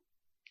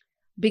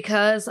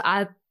 Because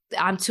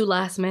I'm too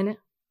last minute.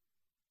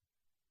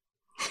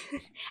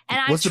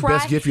 And What's the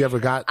best gift you ever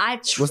got?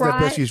 What's the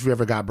best gift you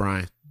ever got,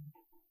 Brian?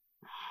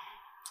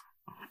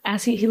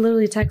 As he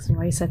literally texted me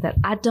while he said that.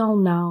 I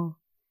don't know.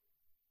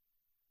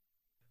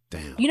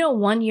 Damn. You know,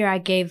 one year I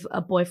gave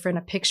a boyfriend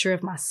a picture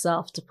of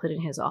myself to put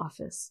in his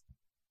office.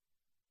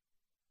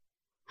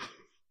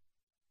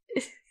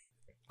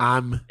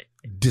 I'm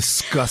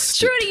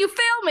disgusted. Trudy, you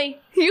feel me?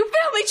 You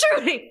feel me,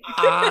 Trudy?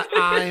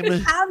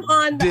 I'm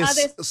on the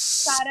other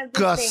side of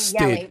the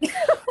thing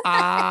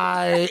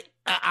yelling.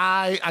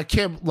 I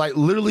can't, like,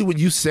 literally when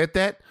you said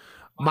that,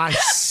 my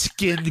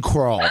skin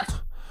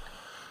crawled.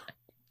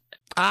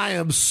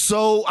 I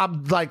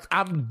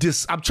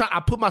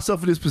put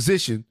myself in this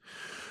position.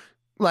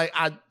 Like,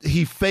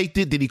 he faked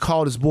it, then he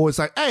called his boys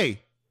like,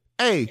 hey,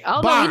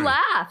 oh, Byron. no, he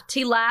laughed.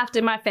 He laughed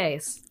in my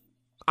face.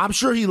 I'm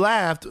sure he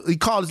laughed. He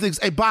called his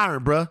niggas, hey,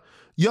 Byron, bruh.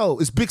 Yo,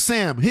 it's Big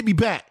Sam. Hit me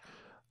back.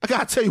 I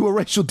gotta tell you what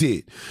Rachel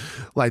did.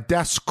 Like,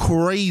 that's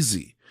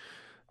crazy.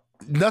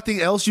 Nothing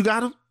else you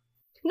got him?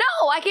 No,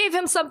 I gave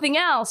him something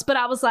else, but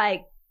I was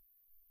like,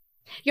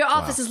 your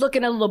office is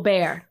looking a little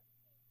bare.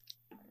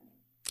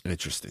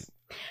 Interesting.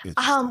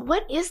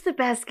 What is the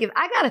best gift?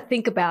 I gotta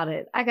think about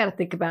it.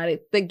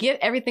 The gift,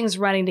 everything's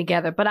running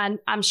together, but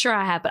I'm sure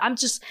I have. But I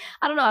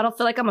don't know. I don't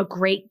feel like I'm a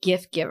great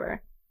gift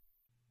giver.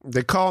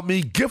 They call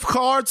me Gift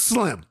Card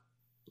Slim.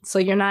 So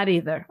you're not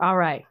either. All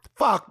right.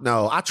 Fuck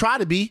no. I try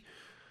to be.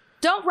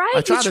 Don't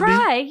write.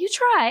 You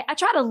try. I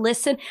try to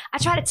listen. I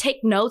try to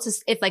take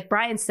notes. If like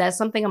Brian says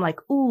something, I'm like,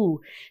 ooh,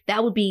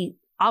 that would be.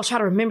 I'll try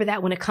to remember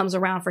that when it comes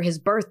around for his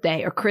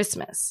birthday or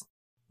Christmas.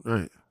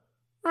 Right.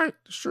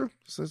 That's true.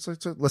 So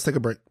let's take a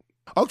break.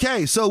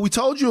 Okay, so we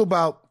told you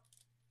about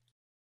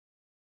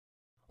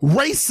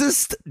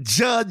racist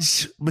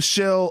Judge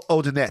Michelle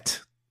O'Donnell.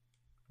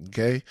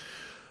 Okay.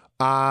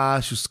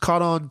 She was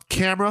caught on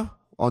camera,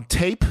 on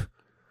tape.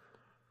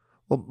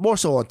 Well, more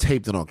so on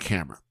tape than on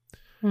camera.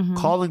 Mm-hmm.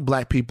 Calling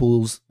black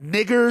people's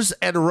niggers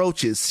and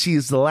roaches. She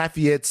is the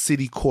Lafayette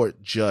City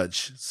Court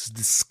judge. It's a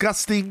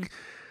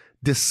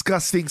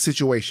disgusting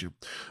situation.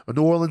 A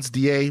New Orleans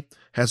DA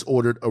has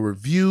ordered a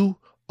review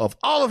of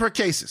all of her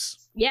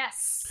cases.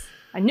 Yes,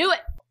 I knew it.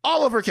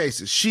 All of her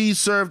cases. She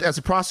served as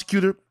a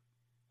prosecutor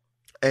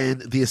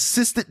and the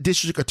assistant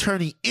district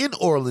attorney in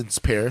Orleans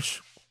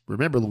Parish.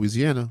 Remember,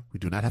 Louisiana, we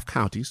do not have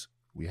counties.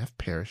 We have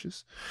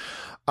parishes.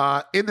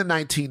 In the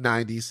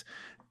 1990s.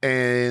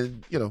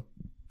 And,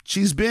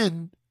 she's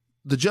been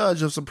the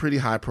judge of some pretty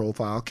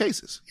high-profile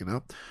cases,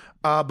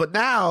 But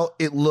now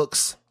it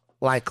looks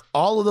like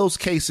all of those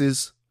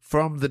cases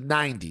from the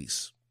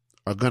 90s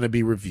are going to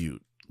be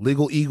reviewed.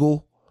 Legal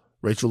Eagle,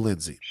 Rachel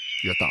Lindsay,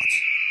 your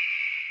thoughts?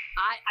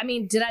 I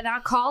mean, did I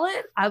not call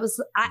it? I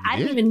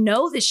didn't even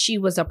know that she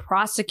was a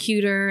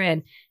prosecutor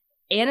and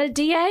a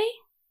DA.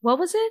 What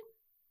was it?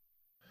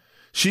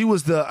 She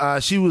was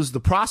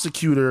the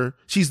prosecutor.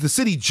 She's the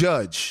city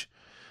judge.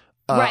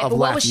 Right, of but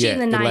what Lafayette, was she in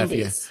the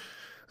 90s?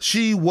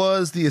 She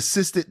was the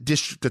assistant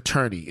district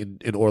attorney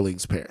in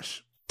Orleans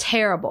Parish.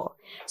 Terrible.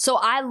 So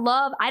I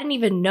didn't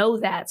even know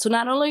that. So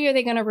not only are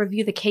they going to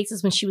review the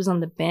cases when she was on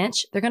the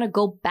bench, they're going to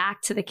go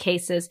back to the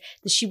cases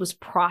that she was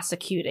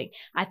prosecuting.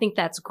 I think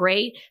that's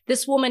great.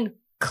 This woman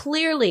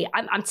clearly,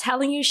 I'm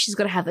telling you, she's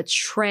going to have a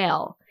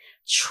trail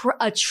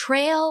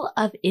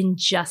of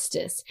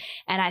injustice.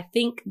 And I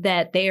think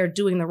that they are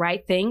doing the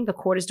right thing. The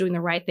court is doing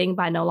the right thing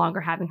by no longer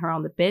having her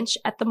on the bench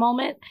at the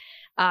moment.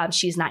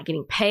 She's not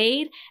getting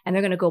paid, and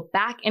they're going to go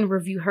back and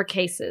review her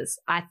cases.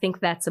 I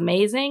think that's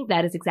amazing.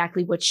 That is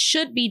exactly what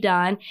should be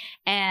done.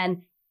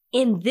 And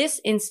in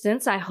this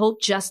instance, I hope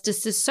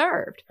justice is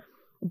served.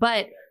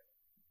 But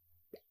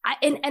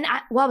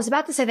I was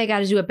about to say they got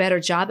to do a better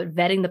job at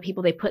vetting the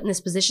people they put in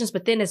these positions.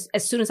 But then as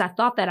soon as I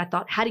thought that, I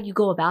thought, how do you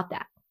go about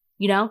that?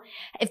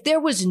 If there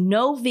was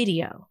no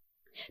video,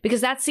 because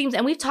that seems,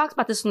 and we've talked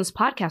about this on this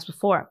podcast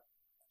before,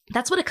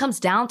 that's what it comes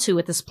down to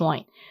at this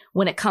point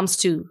when it comes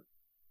to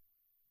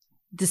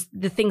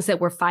the things that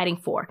we're fighting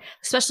for,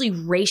 especially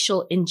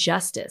racial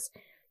injustice.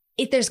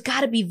 If there's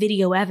got to be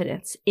video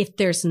evidence. If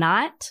there's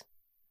not,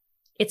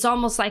 it's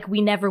almost like we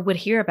never would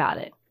hear about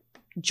it.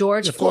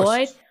 George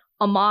Floyd,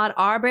 Ahmaud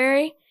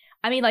Arbery.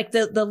 I mean, like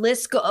the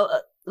list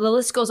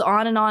goes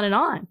on and on and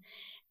on.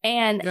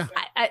 And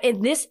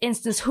in this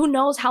instance, who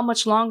knows how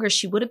much longer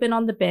she would have been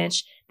on the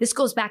bench. This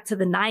goes back to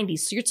the 90s.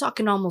 So you're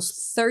talking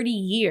almost 30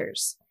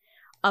 years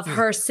of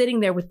her sitting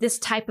there with this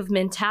type of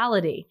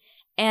mentality.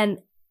 And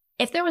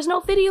if there was no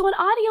video and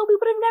audio, we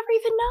would have never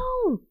even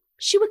known.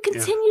 She would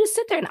continue to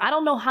sit there. And I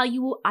don't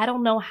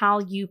know how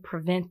you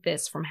prevent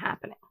this from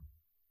happening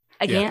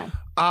again.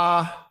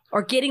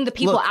 Or getting the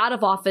people out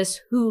of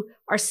office who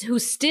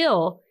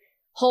still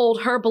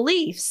hold her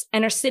beliefs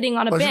and are sitting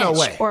on a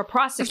bench or a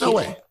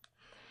prosecutor.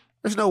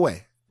 There's no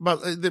way.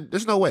 But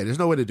there's no way. There's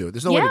no way to do it.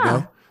 There's no way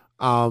to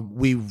go.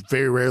 We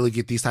very rarely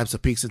get these types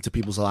of peeks into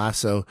people's lives.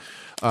 So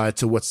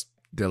to what's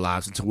their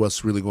lives, into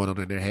what's really going on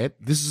in their head.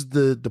 This is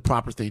the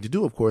proper thing to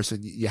do, of course.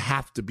 And you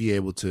have to be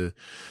able to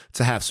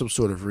have some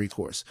sort of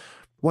recourse.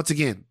 Once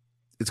again,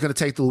 it's going to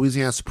take the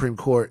Louisiana Supreme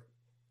Court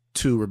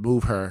to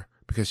remove her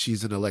because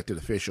she's an elected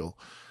official.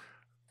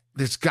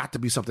 there's got to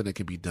be something that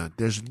can be done.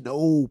 There's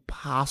no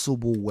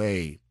possible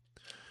way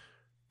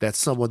that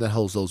someone that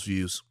holds those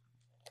views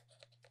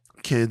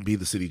can be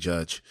the city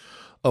judge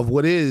of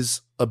what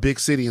is a big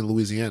city in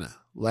Louisiana.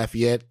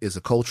 Lafayette is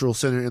a cultural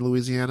center in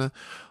Louisiana.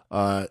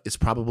 It's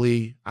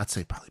probably, I'd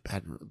say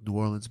New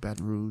Orleans,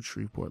 Baton Rouge,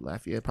 Shreveport,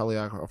 Lafayette, probably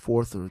our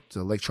fourth, or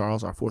to Lake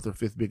Charles, our fourth or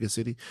fifth biggest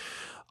city.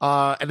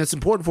 And it's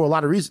important for a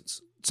lot of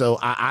reasons. So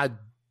I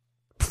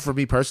for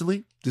me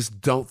personally,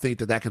 just don't think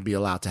that can be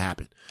allowed to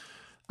happen.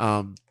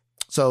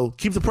 So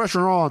keep the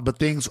pressure on, but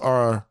things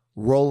are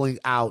rolling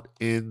out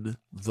in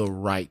the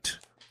right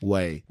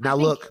way. Now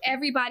look,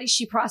 everybody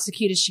she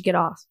prosecuted should get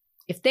off.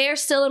 If they're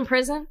still in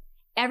prison,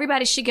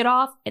 everybody should get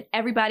off, and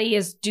everybody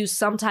is due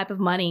some type of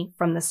money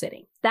from the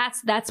city.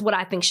 That's what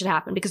I think should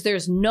happen, because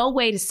there's no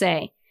way to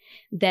say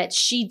that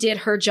she did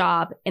her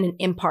job in an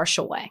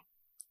impartial way.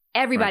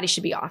 Everybody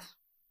should be off.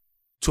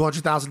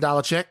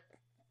 $200,000 check.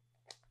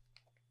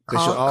 They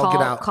should all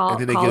get out, and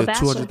then they get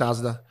a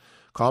 $200,000.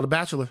 Call the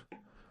Bachelor.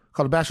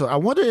 Call the Bachelor. I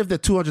wonder if the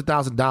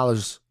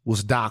 $200,000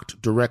 was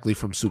docked directly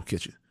from Soup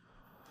Kitchen.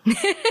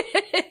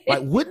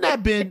 Like, wouldn't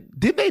that been?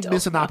 Did they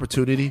miss an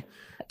opportunity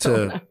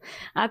to?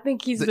 I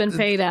think he's been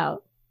paid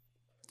out.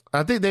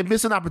 I think they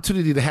missed an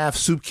opportunity to have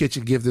Soup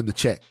Kitchen give them the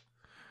check.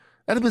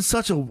 That'd have been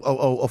such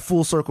a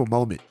full circle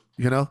moment,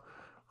 you know?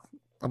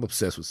 I'm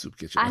obsessed with Soup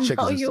Kitchen. I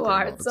know you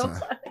are. It's so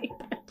funny.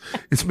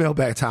 It's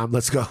mailbag time.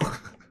 Let's go.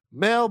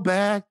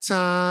 Mailbag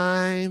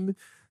time.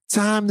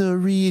 Time to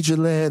read your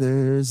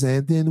letters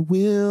and then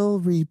we'll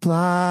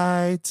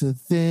reply to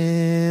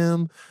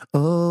them.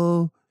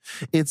 Oh,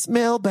 it's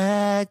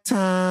mailbag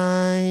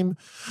time.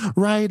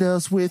 Write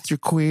us with your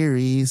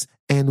queries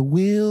and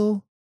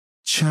we'll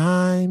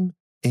chime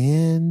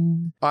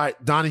in. All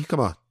right, Donnie,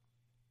 come on.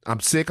 I'm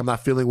sick. I'm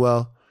not feeling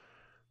well.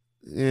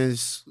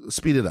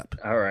 Speed it up.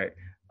 All right.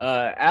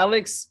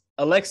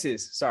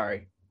 Alexis,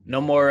 sorry.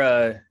 No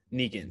more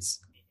Negans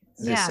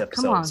this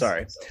episode. Come on.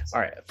 Sorry.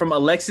 All right. From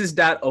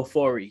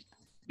Alexis.Ofori.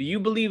 Do you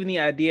believe in the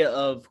idea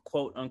of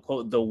quote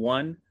unquote the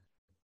one,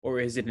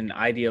 or is it an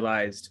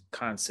idealized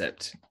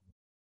concept?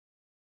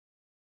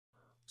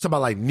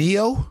 Somebody like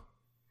Neo?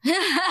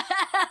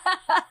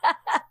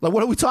 Like,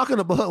 what are we talking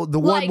about? The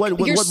one, like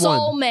your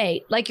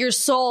soulmate. Like your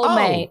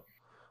soulmate.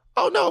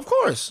 Oh, no, of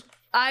course.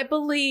 I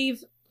don't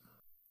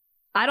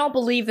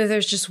believe that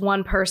there's just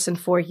one person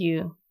for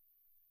you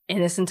in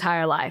this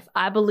entire life.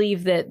 I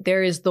believe that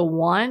there is the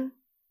one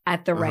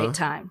at the right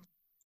time.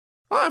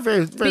 Oh,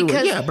 very, very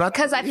because, well. Yeah,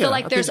 because I feel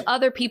like there's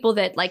other people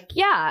that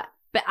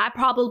but I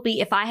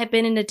probably, if I had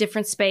been in a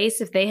different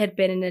space, if they had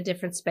been in a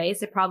different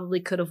space, it probably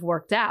could have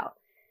worked out.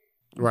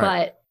 Right.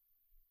 But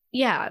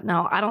yeah,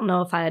 no, I don't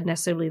know if I had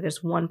necessarily,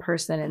 there's one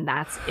person and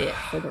that's it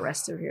for the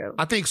rest of your life.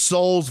 I think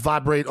souls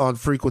vibrate on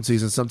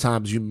frequencies, and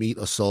sometimes you meet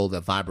a soul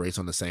that vibrates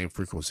on the same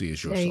frequency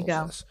as your soul.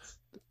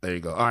 There you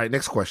go. All right,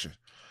 next question.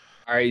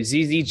 All right,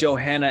 ZZ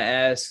Johanna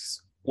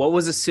asks, what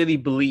was a silly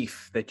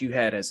belief that you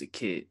had as a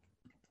kid?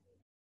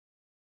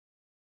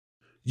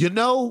 You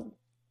know,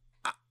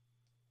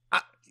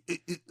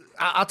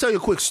 I'll tell you a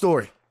quick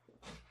story.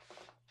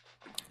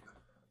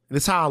 And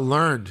it's how I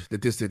learned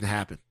that this didn't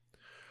happen.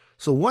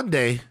 So one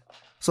day,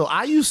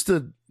 I used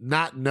to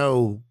not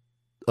know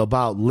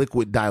about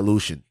liquid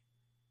dilution.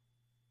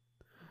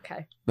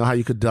 Okay. Know how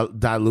you could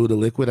dilute a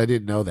liquid? I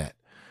didn't know that.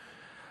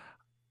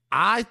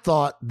 I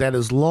thought that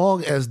as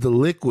long as the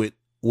liquid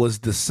was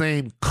the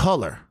same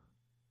color,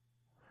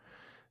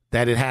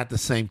 that it had the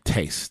same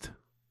taste.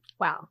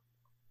 Wow.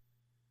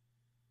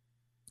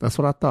 That's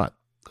what I thought.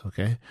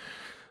 Okay.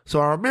 So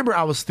I remember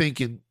I was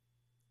thinking,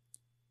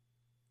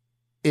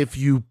 if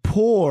you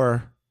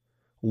pour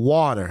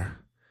water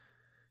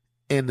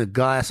in the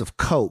glass of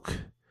Coke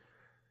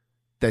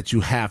that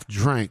you half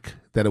drank,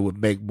 that it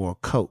would make more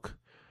Coke.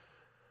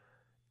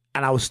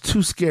 And I was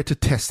too scared to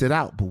test it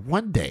out. But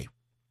one day,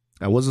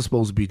 I wasn't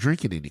supposed to be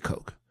drinking any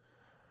Coke,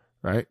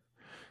 right?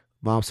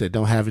 Mom said,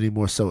 don't have any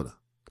more soda.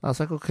 I was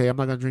like, okay, I'm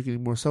not going to drink any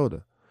more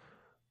soda.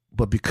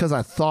 But because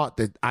I thought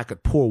that I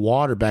could pour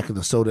water back in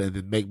the soda and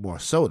then make more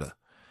soda,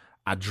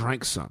 I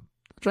drank some.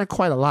 I drank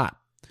quite a lot.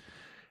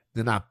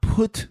 Then I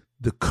put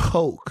the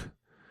Coke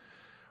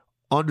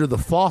under the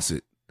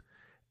faucet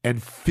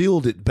and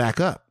filled it back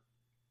up.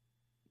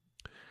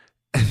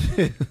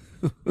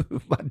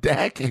 My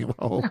dad came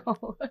home.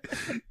 No.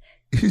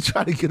 He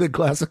tried to get a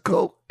glass of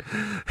Coke.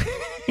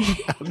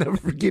 I'll never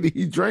forget it.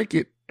 He drank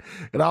it.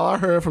 And all I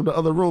heard from the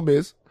other room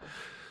is,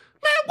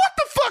 man, what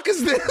the fuck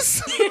is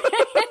this?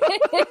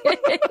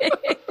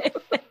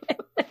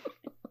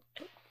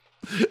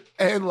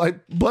 And like,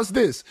 what's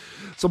this?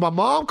 So my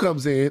mom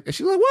comes in and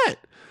she's like, what?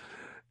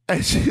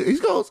 And he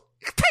goes,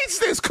 taste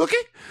this, Cookie.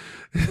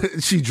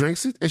 She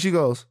drinks it and she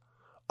goes,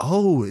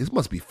 oh, it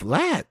must be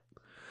flat.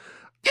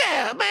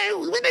 Yeah, man,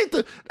 we need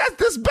to, that's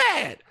this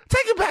bad.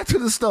 Take it back to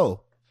the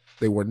stove.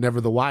 They were never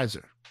the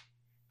wiser.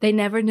 They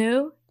never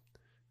knew?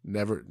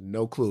 Never,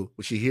 no clue.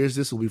 When she hears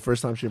this, it'll be the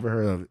first time she ever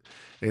heard of it.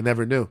 They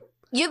never knew.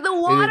 Yeah, the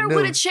water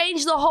would have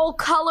changed the whole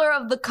color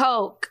of the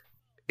Coke.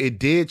 It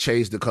did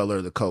change the color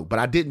of the Coke, but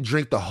I didn't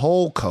drink the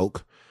whole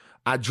Coke.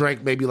 I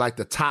drank maybe like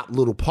the top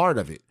little part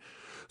of it.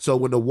 So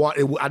when the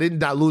water, I didn't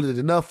dilute it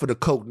enough for the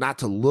Coke not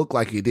to look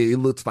like it did. It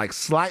looks like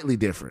slightly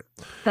different.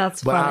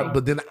 That's funny.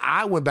 But then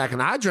I went back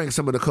and I drank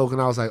some of the Coke and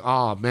I was like,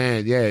 oh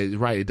man, yeah,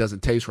 right. It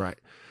doesn't taste right.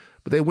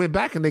 But they went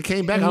back and they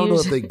came back. I don't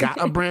know if they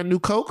got a brand new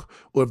Coke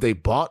or if they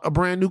bought a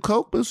brand new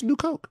Coke, but it's a new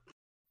Coke.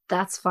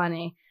 That's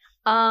funny.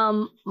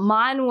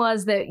 Mine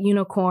was that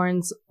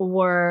unicorns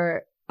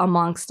were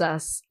amongst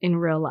us in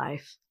real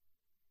life.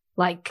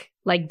 Like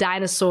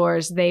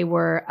dinosaurs, they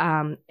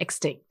were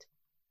extinct.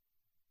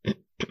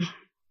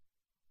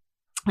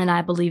 And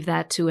I believe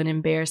that to an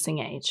embarrassing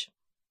age.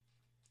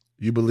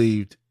 You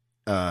believed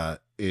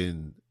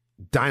in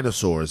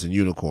dinosaurs and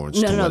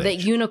unicorns? No,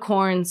 that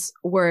unicorns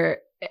were,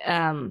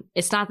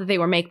 it's not that they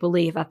were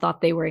make-believe. I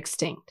thought they were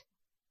extinct.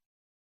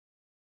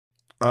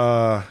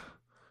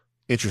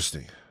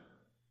 Interesting.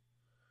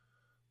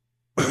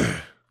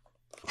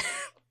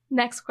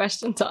 Next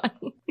question, Tony.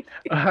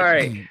 All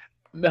right.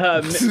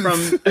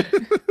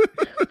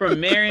 From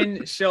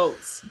Marin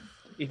Schultz.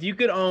 If you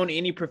could own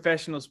any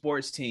professional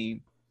sports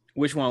team,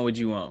 which one would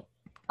you own?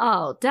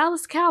 Oh,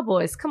 Dallas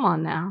Cowboys. Come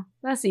on now.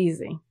 That's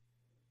easy.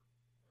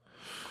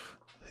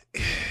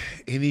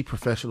 Any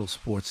professional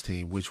sports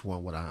team, which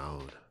one would I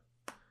own?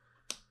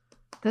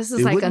 This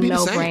is like a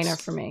no-brainer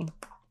for me.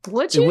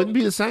 Would you? It wouldn't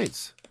be the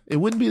Saints. It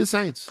wouldn't be the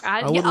Saints.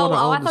 I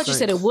thought you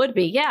said it would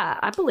be. Yeah,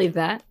 I believe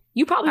that.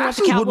 You probably want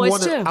the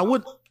Cowboys too.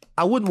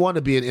 I wouldn't want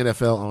to be an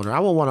NFL owner. I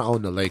would want to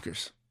own the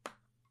Lakers.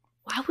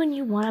 Why wouldn't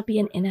you want to be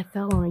an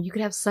NFL owner? You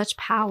could have such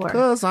power.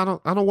 Because I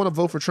don't want to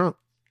vote for Trump.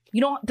 You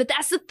don't, but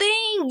that's the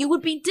thing. You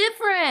would be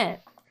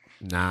different.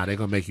 Nah, they're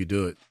gonna make you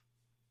do it.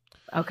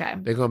 Okay.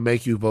 They're gonna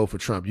make you vote for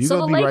Trump. So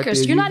the Lakers, right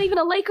there, you're not even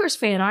a Lakers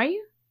fan, are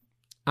you?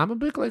 I'm a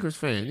big Lakers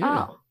fan.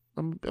 Yeah. Oh.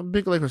 I'm a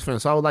big Lakers fan,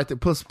 so I would like to.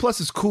 Plus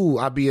it's cool.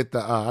 I'll be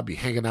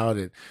hanging out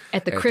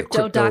at the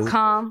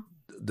crypto.com.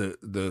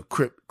 The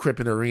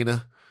Crippin'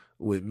 Arena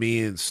with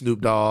me and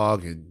Snoop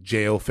Dogg and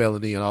J.O.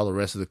 Felony and all the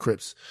rest of the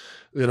Crips.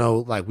 You know,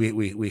 like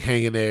we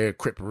hang in there,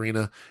 Crip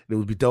Arena. It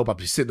would be dope. I'd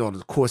be sitting on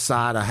the court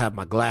side. I have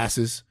my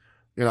glasses.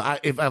 You know,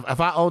 if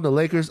I own the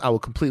Lakers, I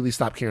would completely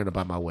stop caring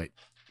about my weight.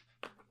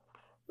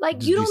 Like,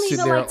 just you don't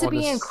even like to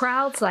be in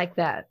crowds like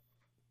that.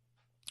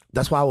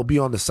 That's why I would be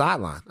on the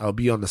sideline. I would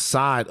be on the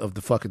side of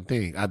the fucking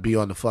thing. I'd be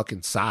on the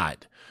fucking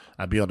side.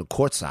 I'd be on the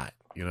court side.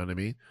 You know what I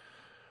mean?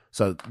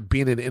 So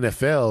being in the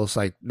NFL is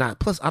like not.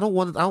 Plus, I don't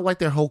like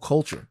their whole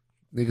culture.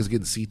 Niggas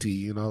getting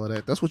CT and all of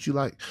that. That's what you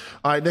like.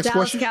 All right, next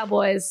Dallas question.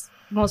 Cowboys,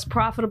 most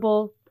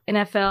profitable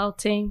NFL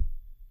team.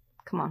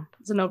 Come on,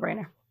 it's a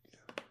no-brainer.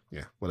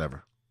 Yeah,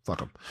 whatever. Fuck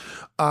them.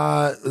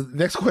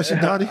 Next question,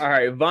 Donnie. All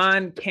right,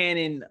 Von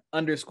Cannon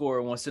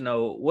 _ wants to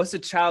know, what's a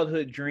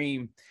childhood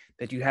dream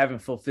that you haven't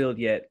fulfilled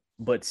yet,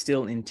 but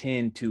still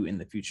intend to in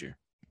the future?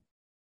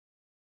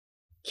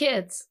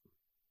 Kids.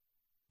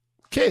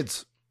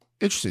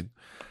 Interesting.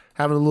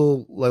 Having a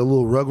little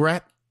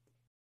Rugrat.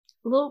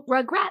 Little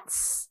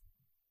Rugrats.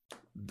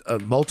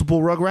 Multiple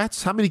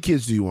Rugrats? How many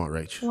kids do you want,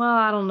 Rach? Well,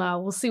 I don't know.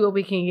 We'll see what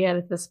we can get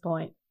at this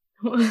point.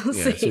 We'll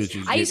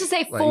see. I used to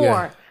say 4.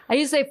 Yeah. I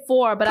used to say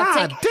 4, but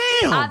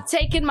I've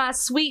taken my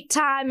sweet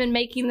time in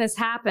making this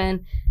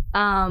happen.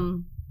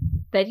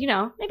 That, you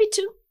know, maybe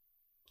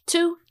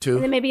 2,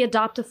 and then maybe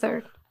adopt a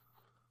third.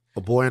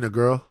 A boy and a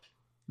girl.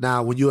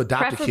 Now, when you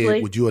adopt a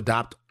kid, would you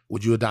adopt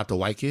a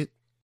white kid?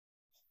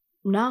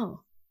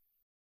 No.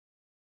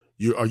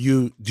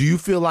 Do you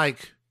feel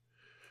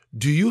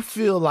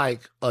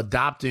like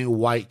adopting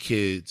white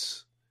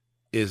kids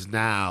is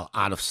now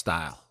out of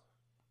style?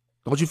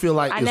 Don't you feel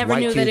like I never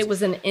knew that it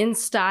was an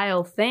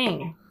in-style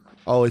thing?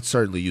 Oh, it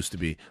certainly used to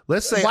be.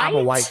 Let's say I'm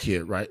a white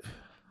kid, right?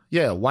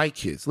 Yeah, white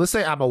kids. Let's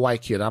say I'm a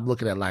white kid. I'm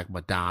looking at like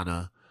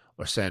Madonna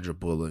or Sandra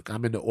Bullock.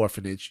 I'm in the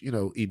orphanage, you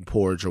know, eating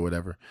porridge or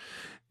whatever.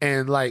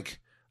 And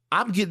like,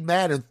 I'm getting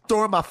mad and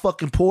throwing my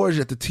fucking porridge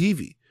at the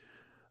TV.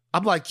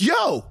 I'm like,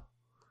 yo,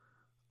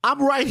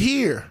 I'm right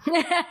here.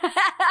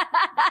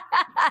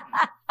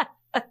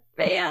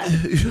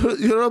 Man.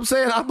 You know what I'm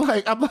saying? I'm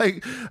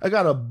like, I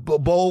got a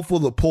bowl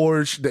full of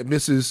porridge that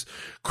Mrs.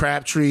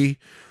 Crabtree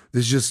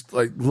is just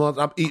like,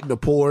 I'm eating the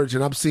porridge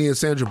and I'm seeing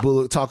Sandra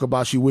Bullock talk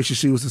about she wishes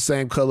she was the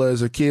same color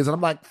as her kids. And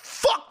I'm like,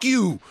 fuck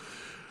you.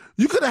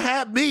 You could have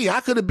had me.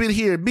 I could have been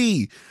here.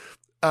 Me,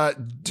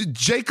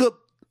 Jacob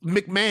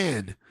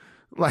McMahon.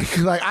 Like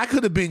I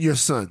could have been your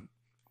son.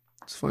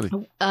 It's funny.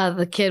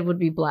 The kid would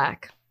be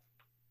black.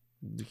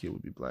 The kid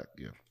would be black,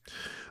 yeah.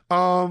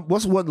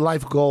 What's one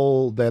life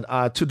goal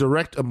that to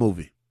direct a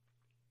movie?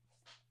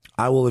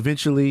 I will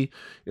eventually,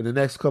 in the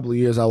next couple of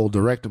years, I will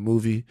direct a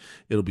movie.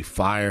 It'll be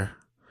fire.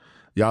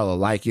 Y'all will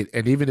like it.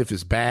 And even if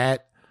it's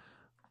bad,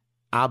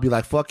 I'll be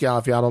like, fuck y'all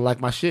if y'all don't like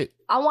my shit.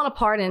 I want a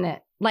part in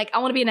it. Like, I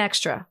want to be an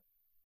extra.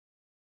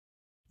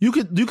 You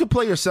could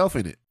play yourself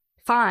in it.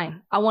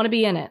 Fine. I want to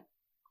be in it.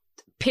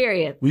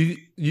 Period.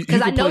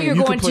 Because I know you're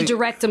going to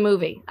direct a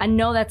movie. I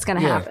know that's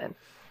going to happen.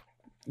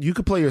 You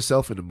could play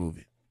yourself in the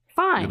movie.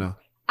 Fine. You know?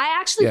 I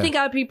actually think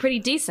I would be pretty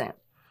decent.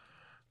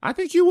 I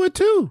think you would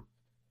too.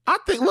 I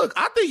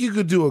think you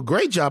could do a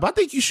great job. I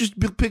think you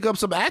should pick up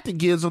some acting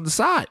gigs on the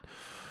side.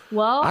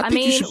 Well, I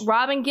mean,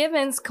 Robin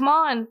Givens, come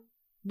on.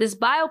 This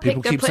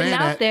biopic they're putting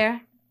out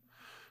there.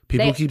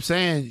 People keep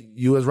saying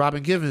you as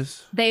Robin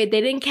Givens. They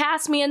didn't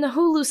cast me in the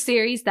Hulu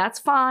series. That's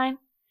fine.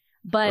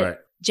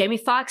 But Jamie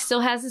Foxx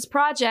still has his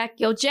project.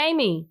 Yo,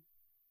 Jamie,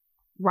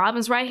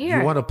 Robin's right here.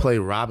 You want to play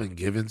Robin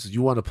Givens?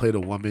 You want to play the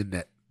woman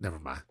that... Never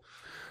mind.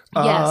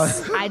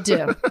 Yes, I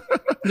do.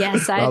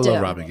 Yes, I do. I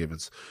love Robin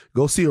Givens.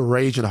 Go see A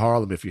Rage in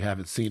Harlem if you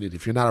haven't seen it.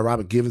 If you're not a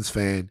Robin Givens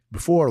fan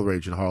before A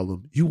Rage in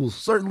Harlem, you will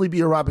certainly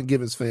be a Robin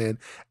Givens fan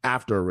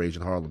after A Rage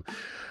in Harlem.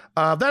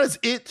 That is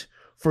it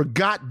for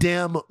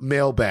Goddamn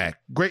Mailbag.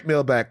 Great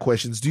mailbag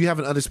questions. Do you have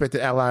an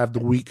unexpected ally of the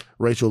week,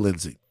 Rachel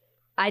Lindsay?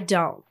 I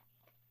don't.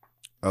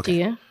 Okay. Do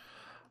you?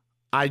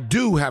 I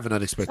do have an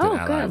unexpected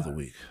ally of the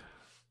week.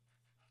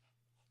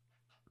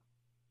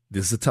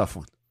 This is a tough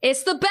one.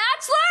 It's The Bachelor?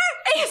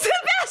 It's The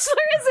Bachelor,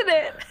 isn't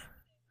it?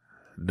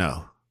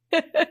 No.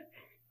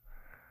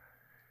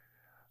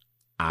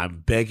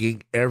 I'm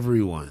begging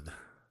everyone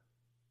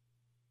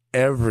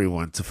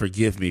to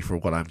forgive me for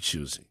what I'm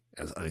choosing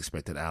as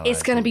unexpected ally.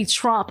 It's going to be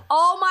Trump.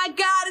 Oh my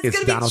God, it's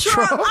going to be Donald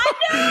Trump. I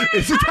knew it.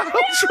 It's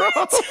Donald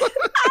Trump.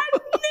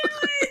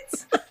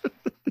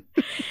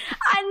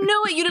 I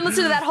knew it. You didn't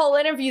listen to that whole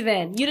interview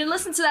then. You didn't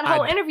listen to that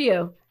whole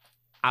interview.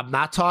 I'm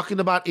not talking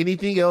about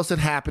anything else that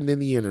happened in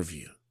the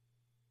interview.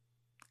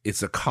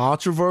 It's a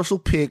controversial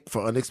pick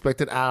for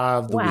unexpected ally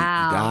of the week, you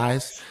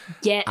guys.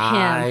 Get him.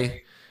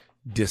 I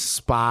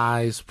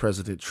despise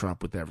President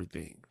Trump with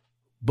everything.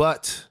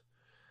 But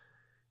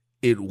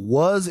it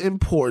was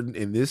important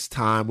in this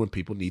time when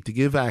people need to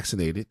get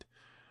vaccinated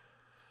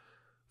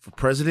for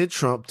President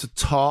Trump to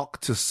talk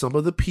to some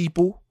of the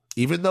people,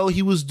 even though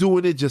he was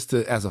doing it just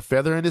as a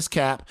feather in his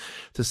cap,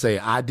 to say,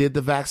 I did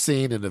the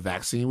vaccine and the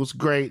vaccine was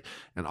great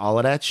and all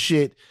of that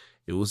shit.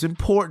 It was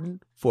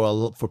important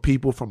for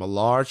people from a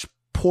large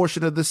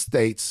portion of the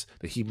states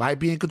that he might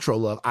be in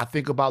control of. I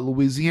think about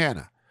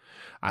Louisiana.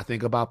 I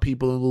think about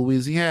people in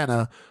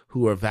Louisiana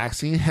who are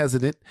vaccine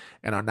hesitant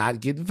and are not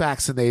getting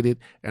vaccinated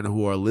and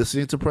who are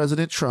listening to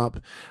President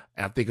Trump.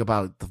 And I think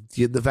about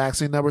getting the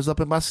vaccine numbers up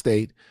in my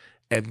state.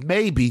 And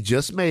maybe,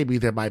 just maybe,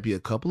 there might be a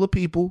couple of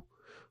people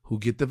who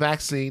get the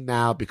vaccine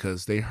now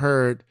because they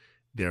heard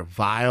their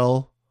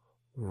vile,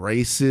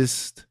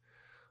 racist,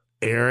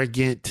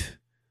 arrogant,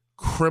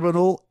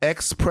 criminal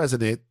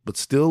ex-president, but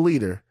still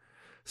leader,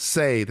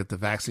 say that the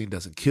vaccine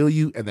doesn't kill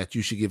you and that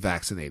you should get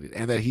vaccinated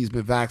and that he's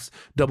been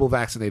double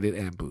vaccinated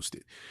and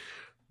boosted.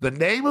 The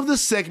name of the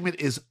segment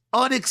is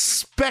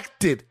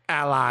Unexpected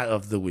Ally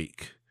of the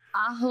Week.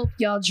 I hope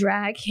y'all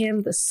drag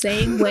him the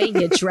same way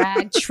you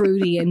drag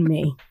Trudy and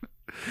me.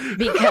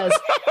 Because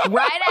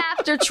right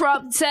after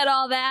Trump said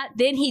all that,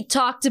 then he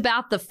talked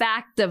about the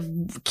fact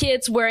of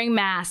kids wearing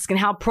masks and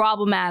how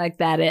problematic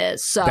that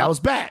is. So that was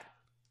bad.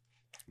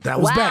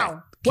 That was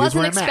bad.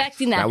 Wasn't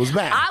expecting that. That was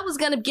bad. I was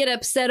going to get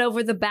upset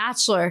over The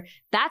Bachelor.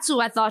 That's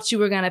who I thought you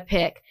were going to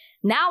pick.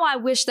 Now I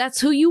wish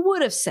that's who you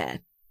would have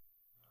said.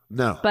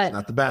 No, but it's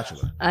not The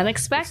Bachelor.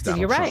 Unexpected.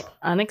 You're right.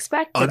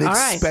 Unexpected.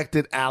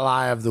 Unexpected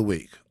ally of the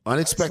week.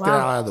 Unexpected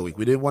ally of the week.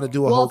 We didn't want to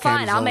do a whole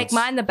fine. I'll make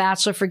mine The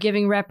Bachelor for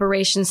giving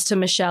reparations to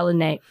Michelle and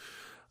Nate.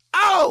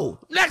 Oh,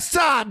 next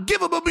time, give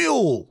him a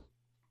mule.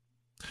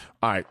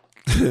 All right.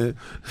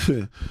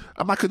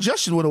 My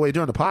congestion went away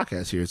during the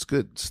podcast here. It's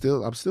good.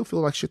 I'm still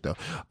feeling like shit though.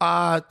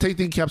 Take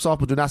thing caps off,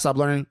 but do not stop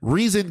learning.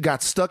 Reason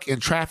got stuck in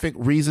traffic.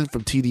 Reason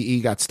from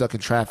TDE got stuck in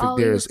traffic.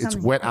 It's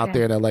wet out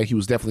there in LA. He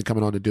was definitely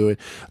coming on to do it.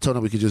 I told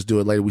him we could just do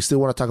it later. We still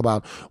want to talk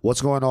about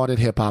what's going on in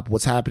hip hop,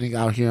 what's happening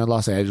out here in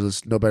Los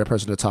Angeles. No better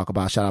person to talk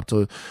about. Shout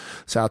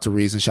out to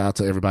Reason. Shout out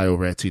to everybody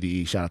over at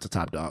TDE. Shout out to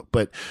Top Dog.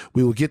 But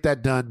we will get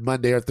that done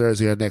Monday or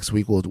Thursday or next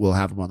week. We'll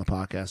have him on the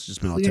podcast.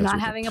 Just been on. We're not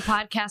having a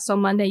podcast on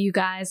Monday, you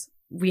guys.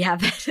 We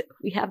have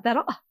that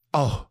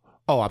off.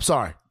 Oh, I'm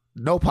sorry.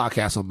 No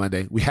podcast on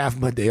Monday. We have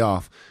Monday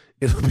off.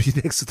 It'll be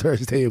next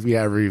Thursday if we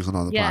have Reason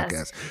on the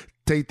podcast.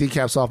 Take the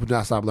caps off and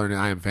not stop learning.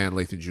 I am Van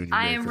Lathan Jr.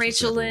 I am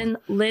Rachel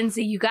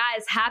Lindsay. You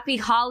guys, happy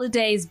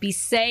holidays. Be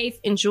safe.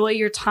 Enjoy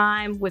your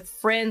time with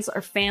friends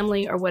or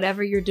family or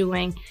whatever you're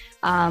doing,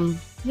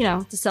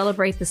 to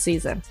celebrate the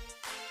season.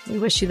 We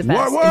wish you the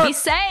best. Word. Be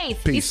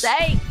safe. Peace. Be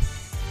safe.